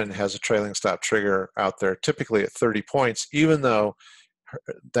 Erin has a trailing stop trigger out there typically at 30 points, even though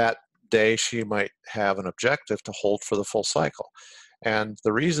that day she might have an objective to hold for the full cycle. And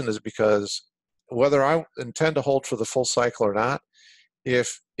the reason is because whether I intend to hold for the full cycle or not,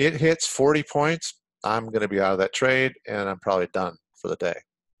 if it hits 40 points, I'm going to be out of that trade and I'm probably done for the day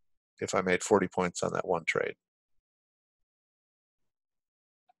if I made 40 points on that one trade.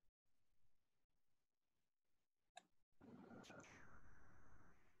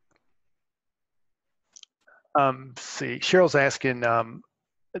 See, Cheryl's asking,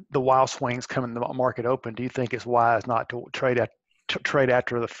 the wild swings coming the market open. Do you think it's wise not to trade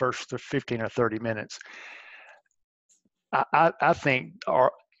after the first 15 or 30 minutes? I think on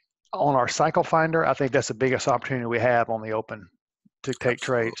our cycle finder, I think that's the biggest opportunity we have on the open to take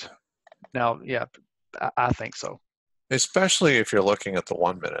trades. Now, yeah, I think so. Especially if you're looking at the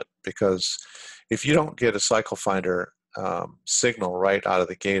 1 minute, because if you don't get a cycle finder signal right out of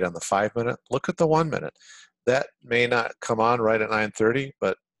the gate on the 5 minute, look at the 1 minute. That may not come on right at 9:30,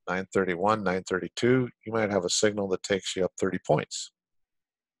 but 9:31, 9:32, you might have a signal that takes you up 30 points.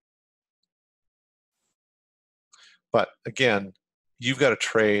 But again, you've got to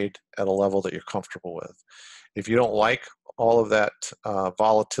trade at a level that you're comfortable with. If you don't like all of that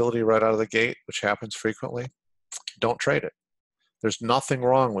volatility right out of the gate, which happens frequently, don't trade it. There's nothing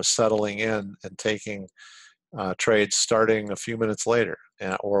wrong with settling in and taking trades starting a few minutes later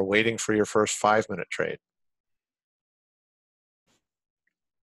or waiting for your first 5-minute trade.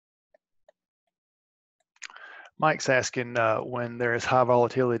 Mike's asking, when there is high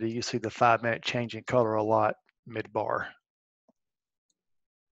volatility, you see the 5-minute change in color a lot mid-bar.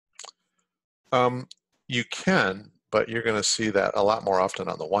 You can, but you're going to see that a lot more often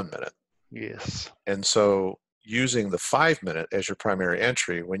on the 1 minute. Yes. And so using the 5 minute as your primary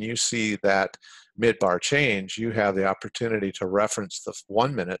entry, when you see that mid-bar change, you have the opportunity to reference the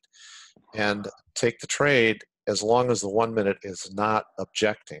 1 minute and take the trade as long as the 1 minute is not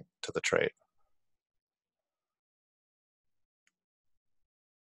objecting to the trade.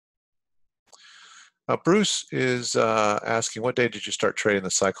 Bruce is asking, what day did you start trading the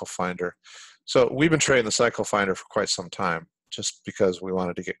cycle finder? So we've been trading the cycle finder for quite some time, just because we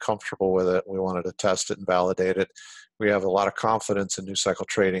wanted to get comfortable with it. We wanted to test it and validate it. We have a lot of confidence in new cycle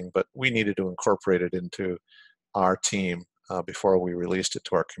trading, but we needed to incorporate it into our team before we released it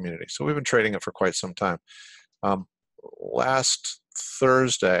to our community. So we've been trading it for quite some time. Last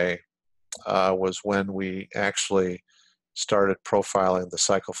Thursday was when we actually started profiling the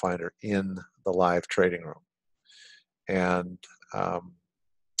cycle finder in the live trading room. And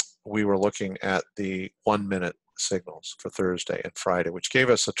we were looking at the 1 minute signals for Thursday and Friday, which gave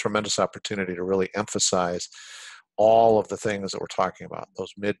us a tremendous opportunity to really emphasize all of the things that we're talking about,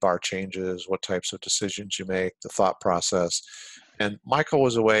 those mid-bar changes, what types of decisions you make, the thought process. And Michael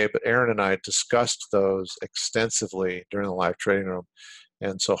was away, but Erin and I discussed those extensively during the live trading room.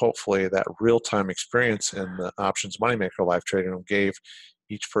 And so hopefully that real-time experience in the Options Moneymaker live trading room gave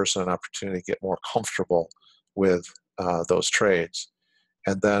each person an opportunity to get more comfortable with those trades.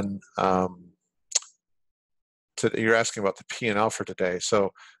 And then you're asking about the P&L for today.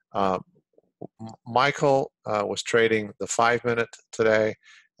 So Michael was trading the 5 minute today,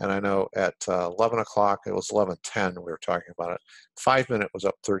 and I know at 11 o'clock, it was 11:10, we were talking about it. 5 minute was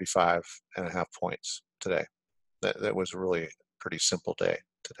up 35.5 points today. That was really a pretty simple day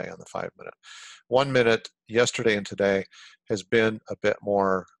today on the 5 minute. 1 minute yesterday and today has been a bit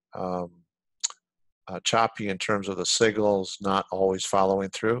more choppy in terms of the signals not always following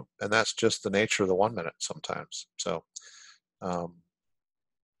through, and that's just the nature of the 1 minute sometimes. So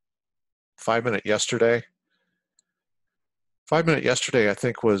 5 minute yesterday, I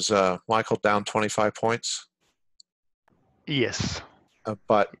think was Michael down 25 points. Yes.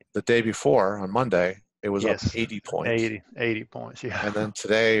 But the day before on Monday, it was yes. up 80 points. 80 points, yeah. And then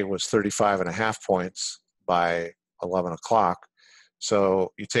today was 35.5 points, by 11 o'clock.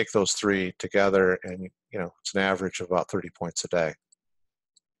 So you take those three together and, it's an average of about 30 points a day.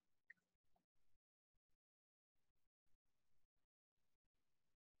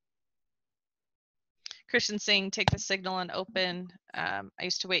 Christian saying, take the signal and open. I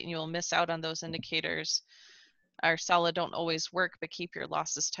used to wait and you will miss out on those indicators. Our solid don't always work, but keep your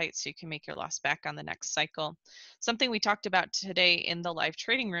losses tight so you can make your loss back on the next cycle. Something we talked about today in the live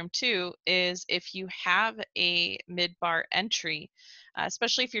trading room too is if you have a mid-bar entry,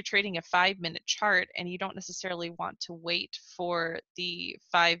 especially if you're trading a 5-minute chart and you don't necessarily want to wait for the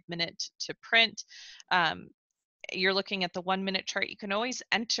 5-minute to print, you're looking at the 1-minute chart, you can always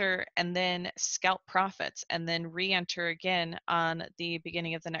enter and then scalp profits and then re-enter again on the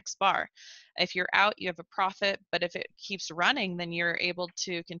beginning of the next bar. If you're out, you have a profit, but if it keeps running, then you're able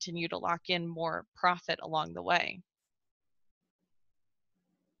to continue to lock in more profit along the way.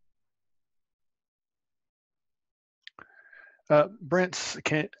 Brent's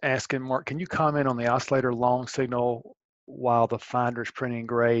asking, Mark, can you comment on the oscillator long signal while the finder is printing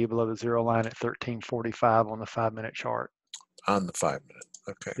gray below the zero line at 1345 on the 5-minute chart? On the 5-minute,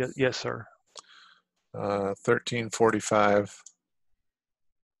 okay. Yes, sir. 1345.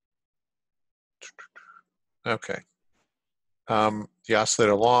 Okay. The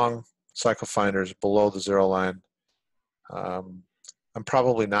oscillator long, cycle finder is below the zero line. I'm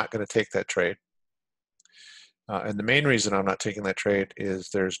probably not going to take that trade. And the main reason I'm not taking that trade is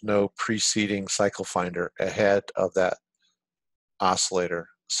there's no preceding cycle finder ahead of that oscillator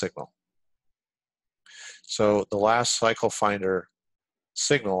signal. So the last cycle finder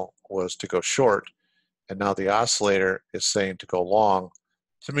signal was to go short, and now the oscillator is saying to go long.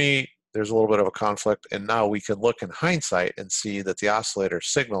 To me, there's a little bit of a conflict, and now we can look in hindsight and see that the oscillator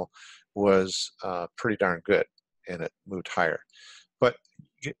signal was pretty darn good, and it moved higher. But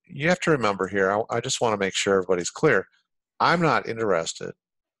you have to remember here, I just want to make sure everybody's clear. I'm not interested,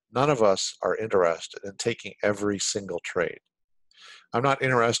 none of us are interested in taking every single trade. I'm not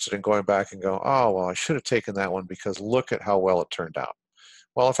interested in going back and go, oh, well, I should have taken that one because look at how well it turned out.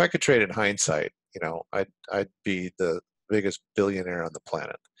 Well, if I could trade in hindsight, I'd be the biggest billionaire on the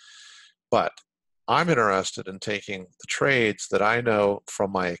planet. But I'm interested in taking the trades that I know from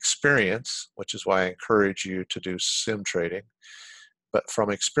my experience, which is why I encourage you to do sim trading. But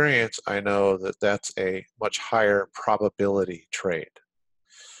from experience, I know that that's a much higher probability trade.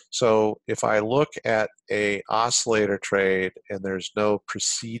 So if I look at a oscillator trade and there's no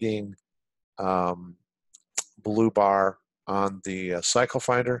preceding blue bar on the cycle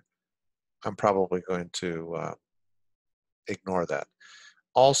finder, I'm probably going to ignore that.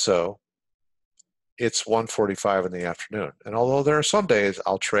 Also, it's 1:45 in the afternoon. And although there are some days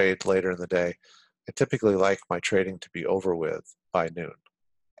I'll trade later in the day, I typically like my trading to be over with by noon.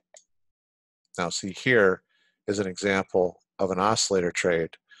 Now see, here is an example of an oscillator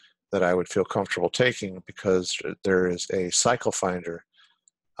trade that I would feel comfortable taking because there is a cycle finder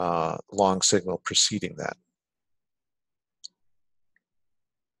long signal preceding that.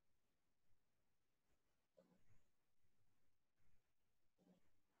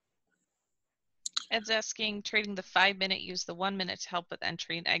 Ed's asking, trading the 5-minute, use the 1-minute to help with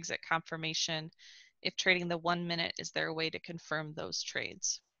entry and exit confirmation. If trading the 1-minute, is there a way to confirm those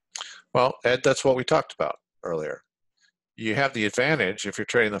trades? Well, Ed, that's what we talked about earlier. You have the advantage if you're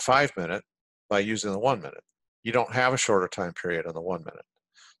trading the 5-minute by using the 1-minute. You don't have a shorter time period on the 1-minute.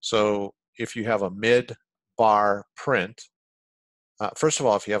 So if you have a mid-bar print, first of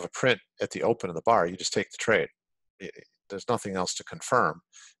all, if you have a print at the open of the bar, you just take the trade. There's nothing else to confirm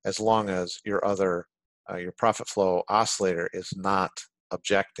as long as your other, your profit flow oscillator is not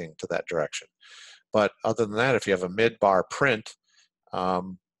objecting to that direction. But other than that, if you have a mid-bar print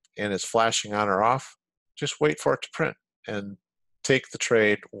and it's flashing on or off, just wait for it to print and take the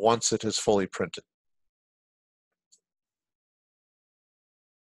trade once it is fully printed.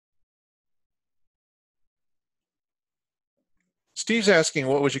 Steve's asking,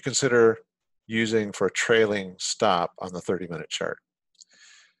 what would you consider using for a trailing stop on the 30-minute chart?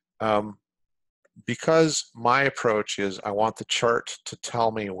 Because my approach is I want the chart to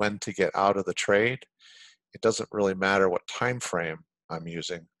tell me when to get out of the trade, it doesn't really matter what time frame I'm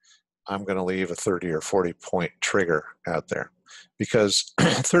using. I'm going to leave a 30 or 40 point trigger out there because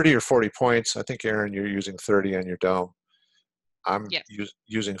 30 or 40 points, I think, Aaron, you're using 30 on your dome. I'm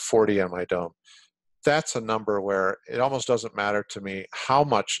using 40 on my dome. That's a number where it almost doesn't matter to me how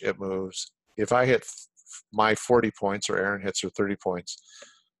much it moves. If I hit my 40 points or Aaron hits her 30 points,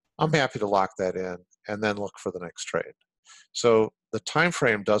 I'm happy to lock that in and then look for the next trade. So the time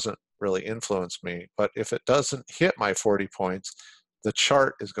frame doesn't really influence me, but if it doesn't hit my 40 points, the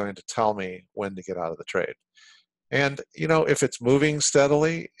chart is going to tell me when to get out of the trade. And, you know, if it's moving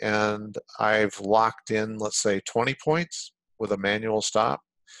steadily and I've locked in, let's say 20 points with a manual stop,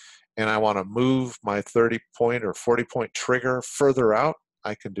 and I want to move my 30 point or 40 point trigger further out,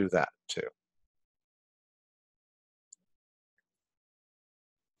 I can do that too.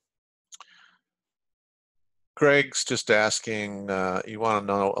 Greg's just asking, you want to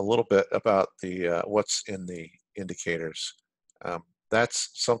know a little bit about the what's in the indicators. That's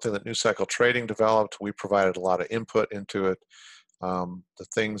something that New Cycle Trading developed. We provided a lot of input into it. The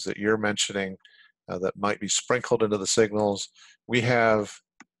things that you're mentioning that might be sprinkled into the signals, we have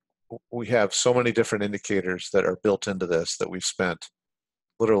so many different indicators that are built into this that we've spent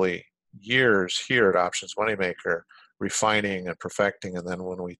literally years here at Options Moneymaker refining and perfecting, and then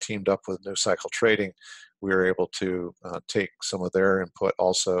when we teamed up with New Cycle Trading, we were able to take some of their input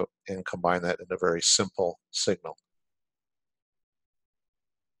also and combine that in a very simple signal.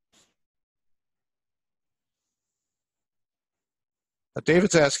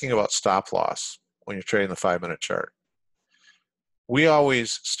 David's asking about stop loss when you're trading the 5-minute chart. We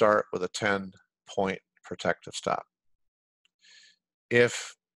always start with a 10-point protective stop.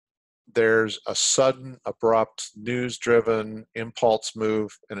 If there's a sudden, abrupt, news-driven impulse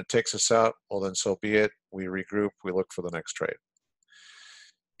move and it takes us out, well then so be it. We regroup, we look for the next trade.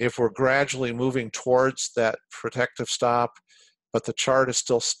 If we're gradually moving towards that protective stop, but the chart is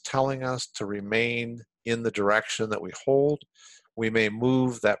still telling us to remain in the direction that we hold, we may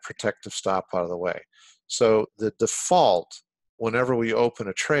move that protective stop out of the way. So the default, whenever we open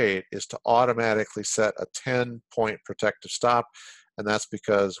a trade, is to automatically set a 10-point protective stop. And that's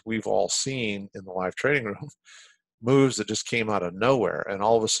because we've all seen in the live trading room moves that just came out of nowhere, and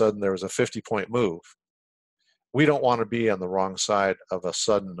all of a sudden there was a 50-point move. We don't want to be on the wrong side of a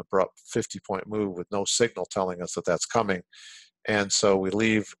sudden, abrupt 50-point move with no signal telling us that that's coming. And so we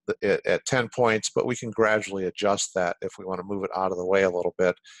leave it at 10 points, but we can gradually adjust that if we want to move it out of the way a little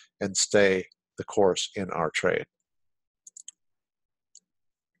bit and stay the course in our trade.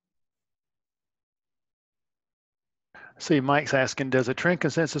 See, Mike's asking, does a trend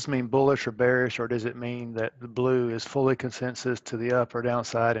consensus mean bullish or bearish, or does it mean that the blue is fully consensus to the up or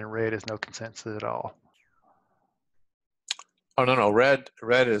downside and red is no consensus at all? Oh, no. Red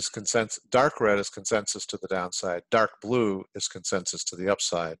is consensus. Dark red is consensus to the downside. Dark blue is consensus to the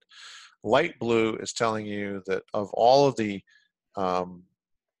upside. Light blue is telling you that of all of the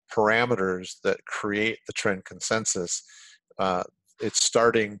parameters that create the trend consensus, it's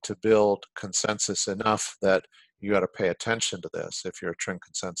starting to build consensus enough that you got to pay attention to this if you're a trend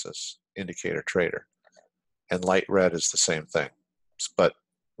consensus indicator trader. And light red is the same thing. But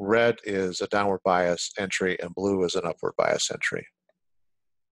red is a downward bias entry and blue is an upward bias entry.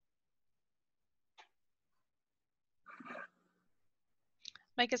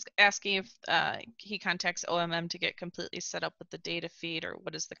 Mike is asking if he contacts OMM to get completely set up with the data feed, or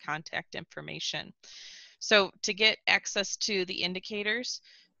what is the contact information. So to get access to the indicators,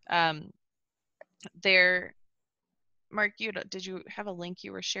 Mark, did you have a link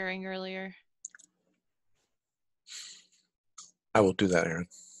you were sharing earlier? I will do that, Aaron.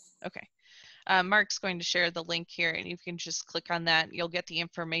 Okay. Mark's going to share the link here, and you can just click on that. You'll get the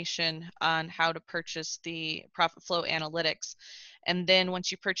information on how to purchase the Profit Flow Analytics. And then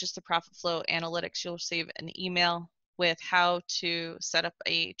once you purchase the Profit Flow Analytics, you'll receive an email with how to set up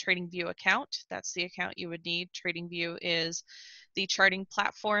a TradingView account. That's the account you would need. TradingView is the charting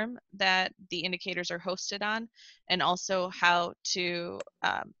platform that the indicators are hosted on, and also how to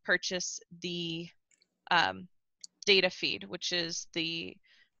purchase the data feed, which is the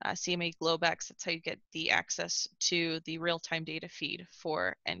CME Globex. That's how you get the access to the real-time data feed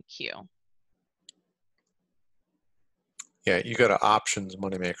for NQ. Yeah, you go to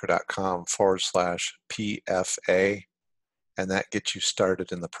optionsmoneymaker.com/PFA, and that gets you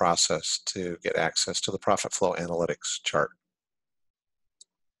started in the process to get access to the Profit Flow Analytics chart.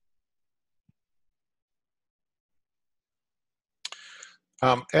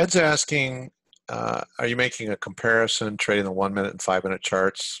 Ed's asking, are you making a comparison trading the 1-minute and 5-minute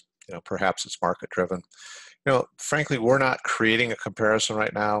charts? You know, perhaps it's market driven. You know, frankly, we're not creating a comparison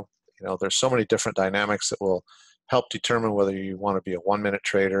right now. You know, there's so many different dynamics that will help determine whether you want to be a 1-minute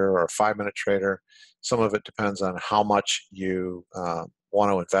trader or a 5-minute trader. Some of it depends on how much you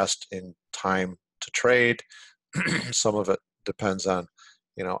want to invest in time to trade. Some of it depends on,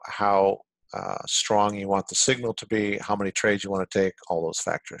 you know, how strong you want the signal to be, how many trades you want to take, all those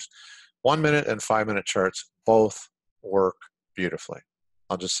factors. 1-minute and 5-minute charts both work beautifully.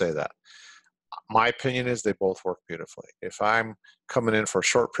 I'll just say that. My opinion is they both work beautifully. If I'm coming in for a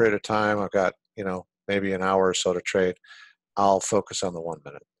short period of time, I've got, you know, maybe an hour or so to trade, I'll focus on the 1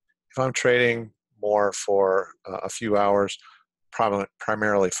 minute. If I'm trading more for a few hours,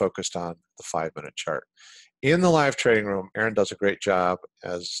 primarily focused on the 5-minute chart. In the live trading room, Aaron does a great job,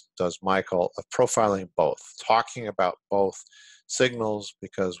 as does Michael, of profiling both, talking about both signals,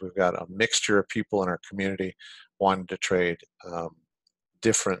 because we've got a mixture of people in our community wanting to trade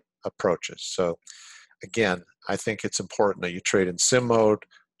different approaches. So again, I think it's important that you trade in sim mode,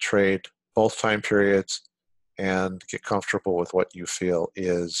 trade both time periods, and get comfortable with what you feel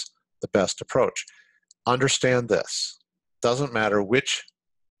is the best approach. Understand this. Doesn't matter which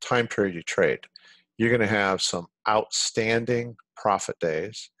time period you trade. You're going to have some outstanding profit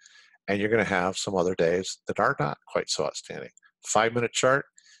days, and you're going to have some other days that are not quite so outstanding. 5-minute chart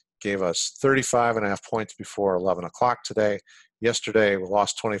gave us 35.5 points before 11 o'clock today. Yesterday, we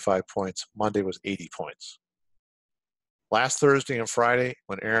lost 25 points. Monday was 80 points. Last Thursday and Friday,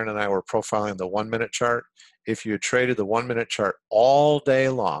 when Aaron and I were profiling the 1-minute chart, if you had traded the 1-minute chart all day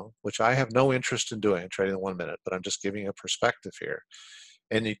long, which I have no interest in doing, trading the 1 minute, but I'm just giving you a perspective here,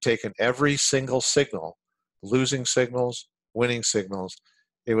 and you'd taken every single signal, losing signals, winning signals,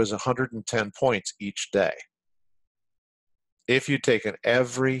 it was 110 points each day. If you'd taken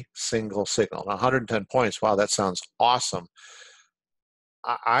every single signal, 110 points, wow, that sounds awesome.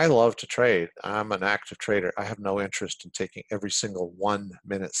 I love to trade. I'm an active trader. I have no interest in taking every single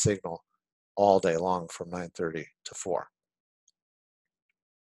 1-minute signal all day long from 9:30 to 4.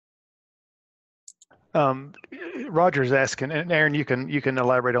 Roger's asking, and Aaron, you can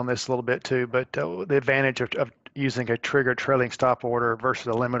elaborate on this a little bit too, but the advantage of using a trigger trailing stop order versus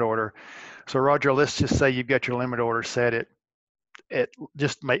a limit order. So Roger, let's just say you've got your limit order set at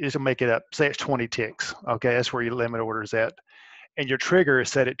just make it up. Say it's 20 ticks. Okay, that's where your limit order is at, and your trigger is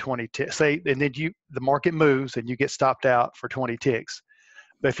set at 20 ticks. Say, and then the market moves and you get stopped out for 20 ticks.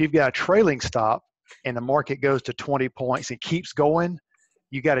 But if you've got a trailing stop and the market goes to 20 points and keeps going,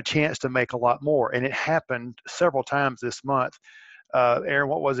 you got a chance to make a lot more. And it happened several times this month. Aaron,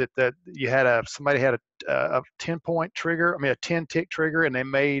 what was it that you had somebody had a 10-point trigger? I mean, a 10-tick trigger, and they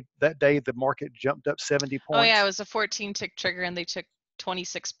made that day the market jumped up 70 points. Oh yeah, it was a 14-tick trigger, and they took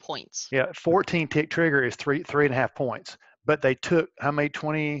 26 points. Yeah, 14-tick trigger is 3.5 points, but they took how many?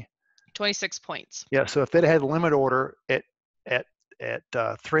 26 points. Yeah, so if they'd had a limit order at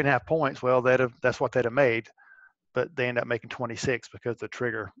 3.5 points, well, that's what they'd have made. But they end up making 26 because the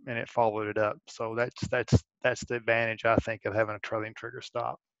trigger, and it followed it up. So that's the advantage, I think, of having a trailing trigger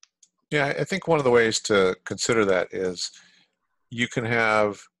stop. Yeah, I think one of the ways to consider that is you can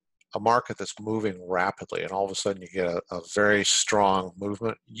have a market that's moving rapidly, and all of a sudden you get a very strong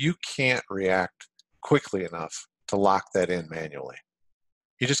movement. You can't react quickly enough to lock that in manually.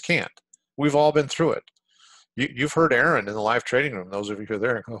 You just can't. We've all been through it. You've heard Aaron in the live trading room, those of you who are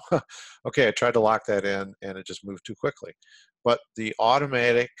there, and go, okay, I tried to lock that in and it just moved too quickly. But the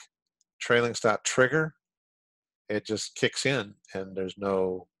automatic trailing stop trigger, it just kicks in, and there's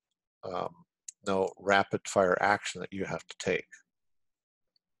no rapid fire action that you have to take.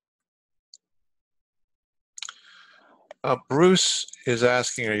 Bruce is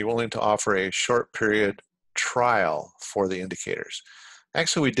asking, are you willing to offer a short period trial for the indicators?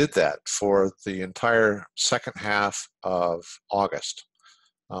 Actually, we did that for the entire second half of August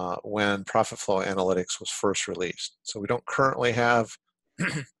when Profit Flow Analytics was first released. So we don't currently have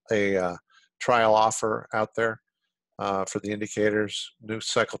a trial offer out there for the indicators. New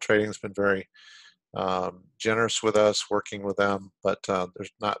Cycle Trading has been very generous with us, working with them, but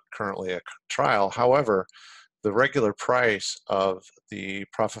there's not currently a trial. However, the regular price of the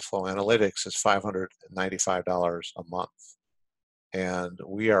Profit Flow Analytics is $595 a month. And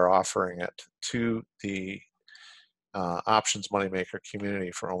we are offering it to the Options Moneymaker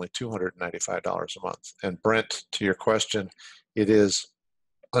community for only $295 a month. And Brent, to your question, it is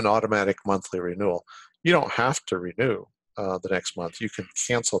an automatic monthly renewal. You don't have to renew the next month. You can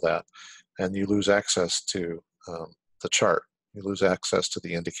cancel that, and you lose access to the chart. You lose access to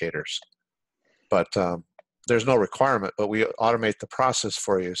the indicators. But there's no requirement, but we automate the process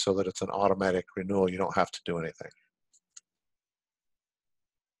for you so that it's an automatic renewal. You don't have to do anything.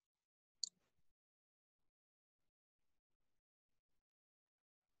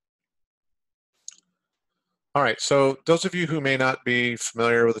 All right, so those of you who may not be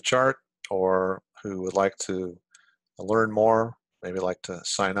familiar with the chart or who would like to learn more, maybe like to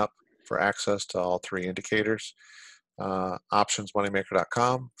sign up for access to all three indicators,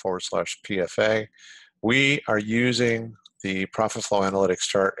 optionsmoneymaker.com/PFA. We are using the Profit Flow Analytics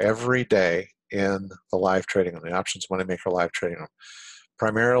chart every day in the live trading room, the Options Moneymaker live trading room.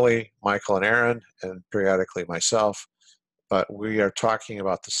 Primarily Michael and Aaron, and periodically myself, but we are talking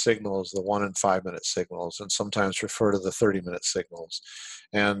about the signals, the 1 and 5 minute signals, and sometimes refer to the 30-minute signals.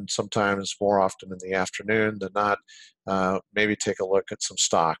 And sometimes more often in the afternoon than not, maybe take a look at some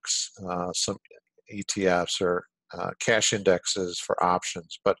stocks, some ETFs or cash indexes for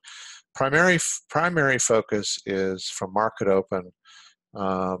options. But primary focus is from market open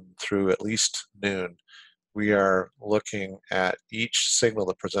through at least noon. We are looking at each signal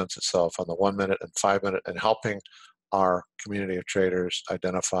that presents itself on the 1 minute and 5 minute and helping our community of traders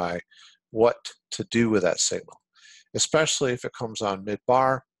identify what to do with that signal. Especially if it comes on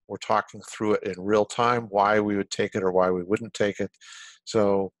mid-bar, we're talking through it in real time, why we would take it or why we wouldn't take it.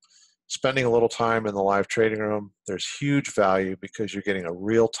 So spending a little time in the live trading room, there's huge value because you're getting a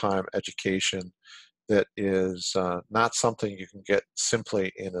real-time education that is not something you can get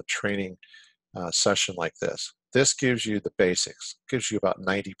simply in a training session like this. This gives you the basics, gives you about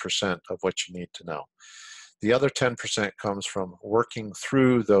 90% of what you need to know. The other 10% comes from working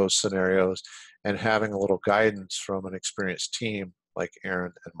through those scenarios and having a little guidance from an experienced team like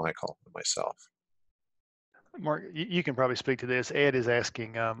Aaron and Michael and myself. Mark, you can probably speak to this. Ed is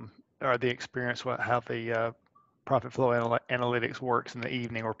asking, are the experience how the profit flow analytics works in the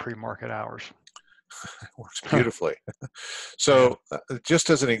evening or pre-market hours? It works beautifully. So just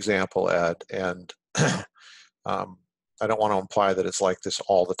as an example, Ed, and I don't want to imply that it's like this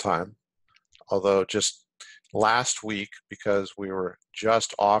all the time, although just last week, because we were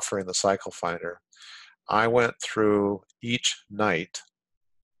just offering the Cycle Finder, I went through each night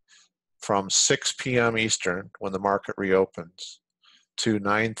from 6 p.m. Eastern when the market reopens to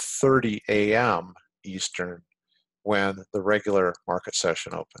 9:30 a.m. Eastern when the regular market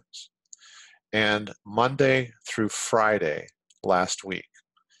session opens. And Monday through Friday last week,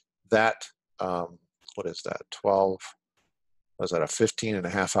 that, what is that, 12, was that a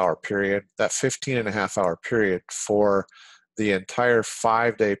 15.5-hour period? That 15.5-hour period for the entire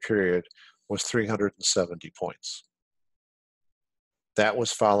 5-day period was 370 points. That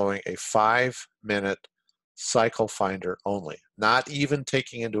was following a 5-minute cycle finder only, not even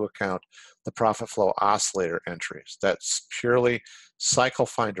taking into account the profit flow oscillator entries. That's purely cycle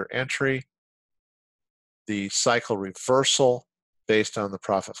finder entry, the cycle reversal based on the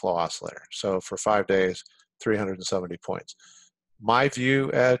profit flow oscillator. So for 5 days, 370 points. My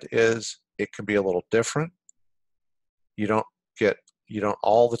view, Ed, is it can be a little different. You don't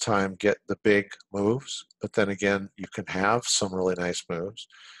all the time get the big moves, but then again, you can have some really nice moves.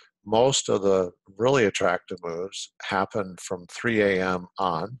 Most of the really attractive moves happen from 3 a.m.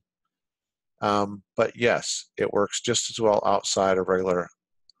 on. But yes, it works just as well outside a regular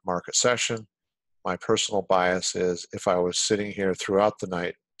market session. My personal bias is if I was sitting here throughout the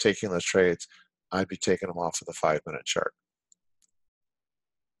night taking the trades, I'd be taking them off of the 5-minute chart.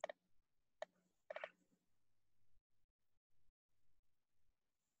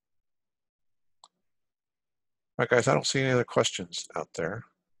 All right, guys, I don't see any other questions out there.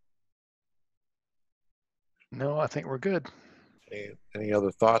 No, I think we're good. Any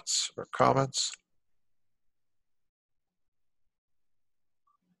other thoughts or comments?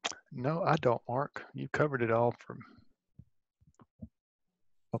 No, I don't, Mark. You covered it all.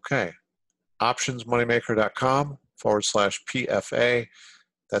 Okay. Optionsmoneymaker.com/PFA.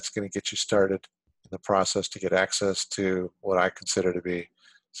 That's going to get you started in the process to get access to what I consider to be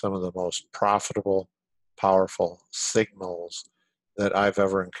some of the most profitable, powerful signals that I've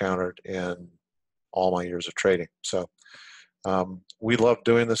ever encountered in all my years of trading. So we love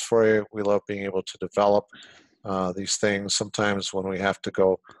doing this for you. We love being able to develop these things. Sometimes when we have to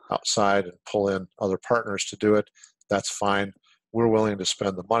go outside and pull in other partners to do it, that's fine. We're willing to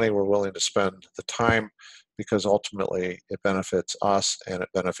spend the money. We're willing to spend the time because ultimately it benefits us and it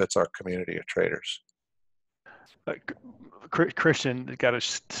benefits our community of traders. Christian got a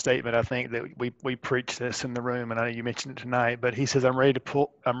statement. I think that we preach this in the room, and I know you mentioned it tonight. But he says, "I'm ready to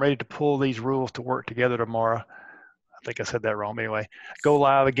pull these rules to work together tomorrow." I think I said that wrong. But anyway, go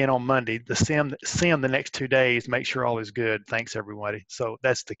live again on Monday. The sim the next 2 days. Make sure all is good. Thanks, everybody. So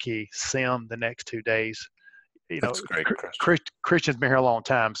that's the key. Sim the next 2 days. You know, that's great. Christian's been here a long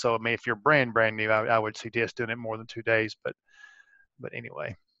time. So I mean, if you're brand new, I would suggest doing it more than 2 days. But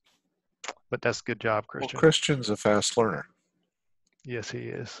anyway. But that's a good job, Christian. Well, Christian's a fast learner. Yes, he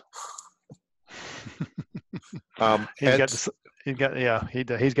is. He's got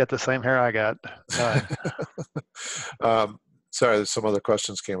the same hair I got. Sorry, some other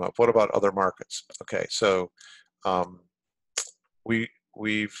questions came up. What about other markets? Okay, so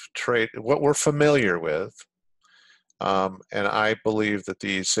we've traded what we're familiar with, and I believe that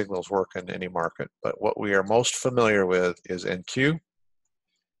these signals work in any market. But what we are most familiar with is NQ,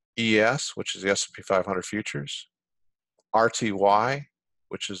 ES, which is the S&P 500 futures, RTY,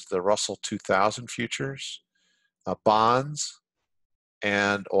 which is the Russell 2000 futures, bonds,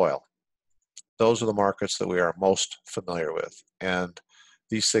 and oil. Those are the markets that we are most familiar with. And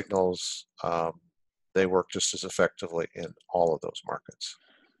these signals, they work just as effectively in all of those markets.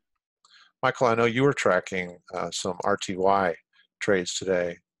 Michael, I know you were tracking some RTY trades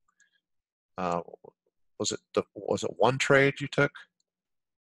today. Was it one trade you took?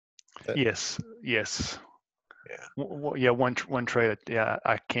 Yes. Yeah. Yeah, one trade. Yeah,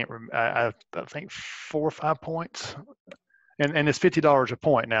 I can't remember. I think 4 or 5 points, and it's $50 a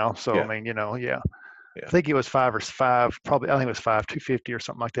point now. So Yeah. I mean, yeah. I think it was 5 probably. I think it was 250 or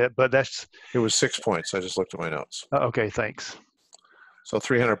something like that. But it was 6 points. I just looked at my notes. Okay, thanks. So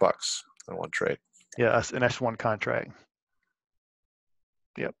 $300 on one trade. Yeah, and that's one contract.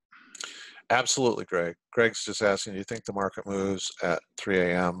 Yep. Absolutely, Greg. Greg's just asking, do you think the market moves at 3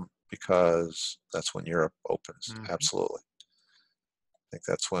 a.m. because that's when Europe opens? Mm-hmm. Absolutely. I think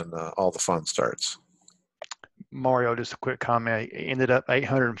that's when all the fun starts. Mario, just a quick comment. He ended up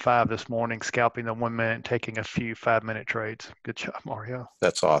 805 this morning, scalping the 1 minute, taking a few 5-minute trades. Good job, Mario.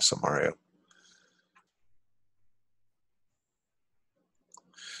 That's awesome, Mario.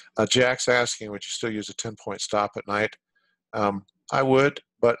 Jack's asking, would you still use a 10-point stop at night? I would,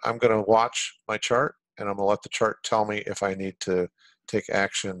 but I'm going to watch my chart, and I'm going to let the chart tell me if I need to take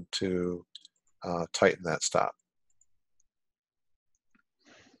action to tighten that stop.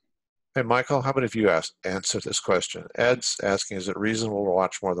 Hey, Michael, how about if you answer this question? Ed's asking, is it reasonable to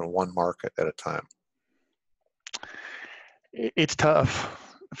watch more than one market at a time? It's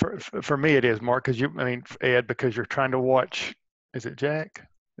tough. For me, it is, Mark, Ed, because you're trying to watch, is it Jack?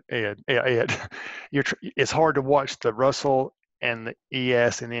 Ed. It's hard to watch the Russell and the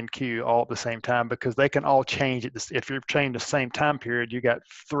ES and NQ all at the same time because they can all change it. If you're changing the same time period, you got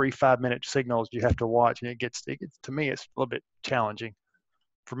 3 5-minute signals you have to watch, and it gets to me, it's a little bit challenging.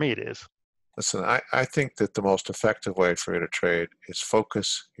 For me, it is. Listen, I think that the most effective way for you to trade is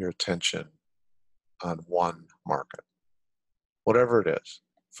focus your attention on one market. Whatever it is,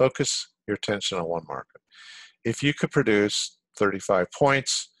 focus your attention on one market. If you could produce 35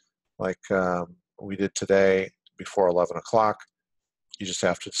 points like we did today before 11 o'clock, you just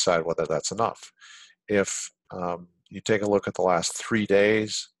have to decide whether that's enough. If you take a look at the last 3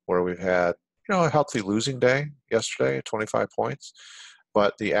 days where we've had a healthy losing day yesterday at 25 points,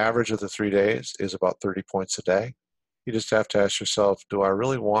 but the average of the 3 days is about 30 points a day, you just have to ask yourself, do I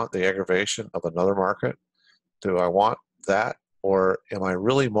really want the aggravation of another market? Do I want that? Or am I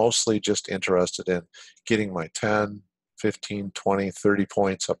really mostly just interested in getting my 10, 15, 20, 30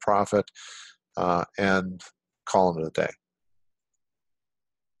 points of profit and calling it a day?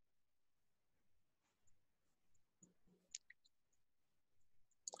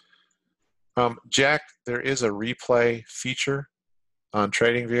 Jack, there is a replay feature on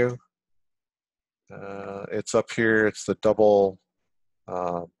TradingView. It's up here. It's the double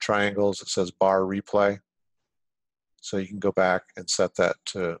triangles. It says bar replay. So you can go back and set that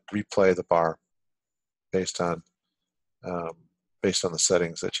to replay the bar based on the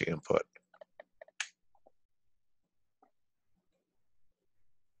settings that you input.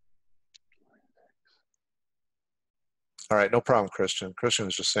 All right, no problem, Christian. Christian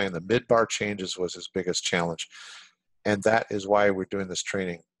was just saying the mid-bar changes was his biggest challenge. And that is why we're doing this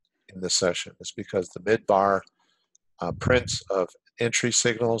training in this session. It's because the mid-bar prints of entry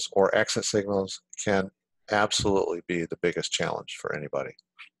signals or exit signals can absolutely be the biggest challenge for anybody.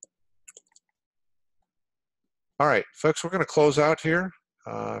 All right, folks, we're going to close out here.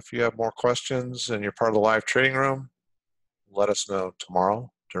 If you have more questions and you're part of the live trading room, let us know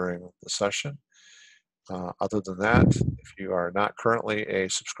tomorrow during the session. Other than that, if you are not currently a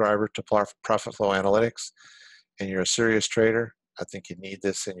subscriber to Profit Flow Analytics and you're a serious trader, I think you need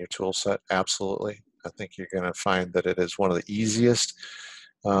this in your tool set, absolutely. I think you're going to find that it is one of the easiest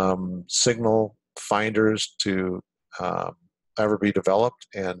signal finders to ever be developed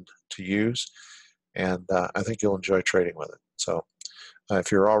and to use. And I think you'll enjoy trading with it. So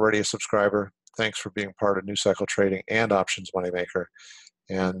if you're already a subscriber, thanks for being part of New Cycle Trading and Options Moneymaker.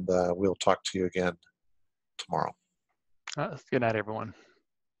 And we'll talk to you again tomorrow. Good night, everyone.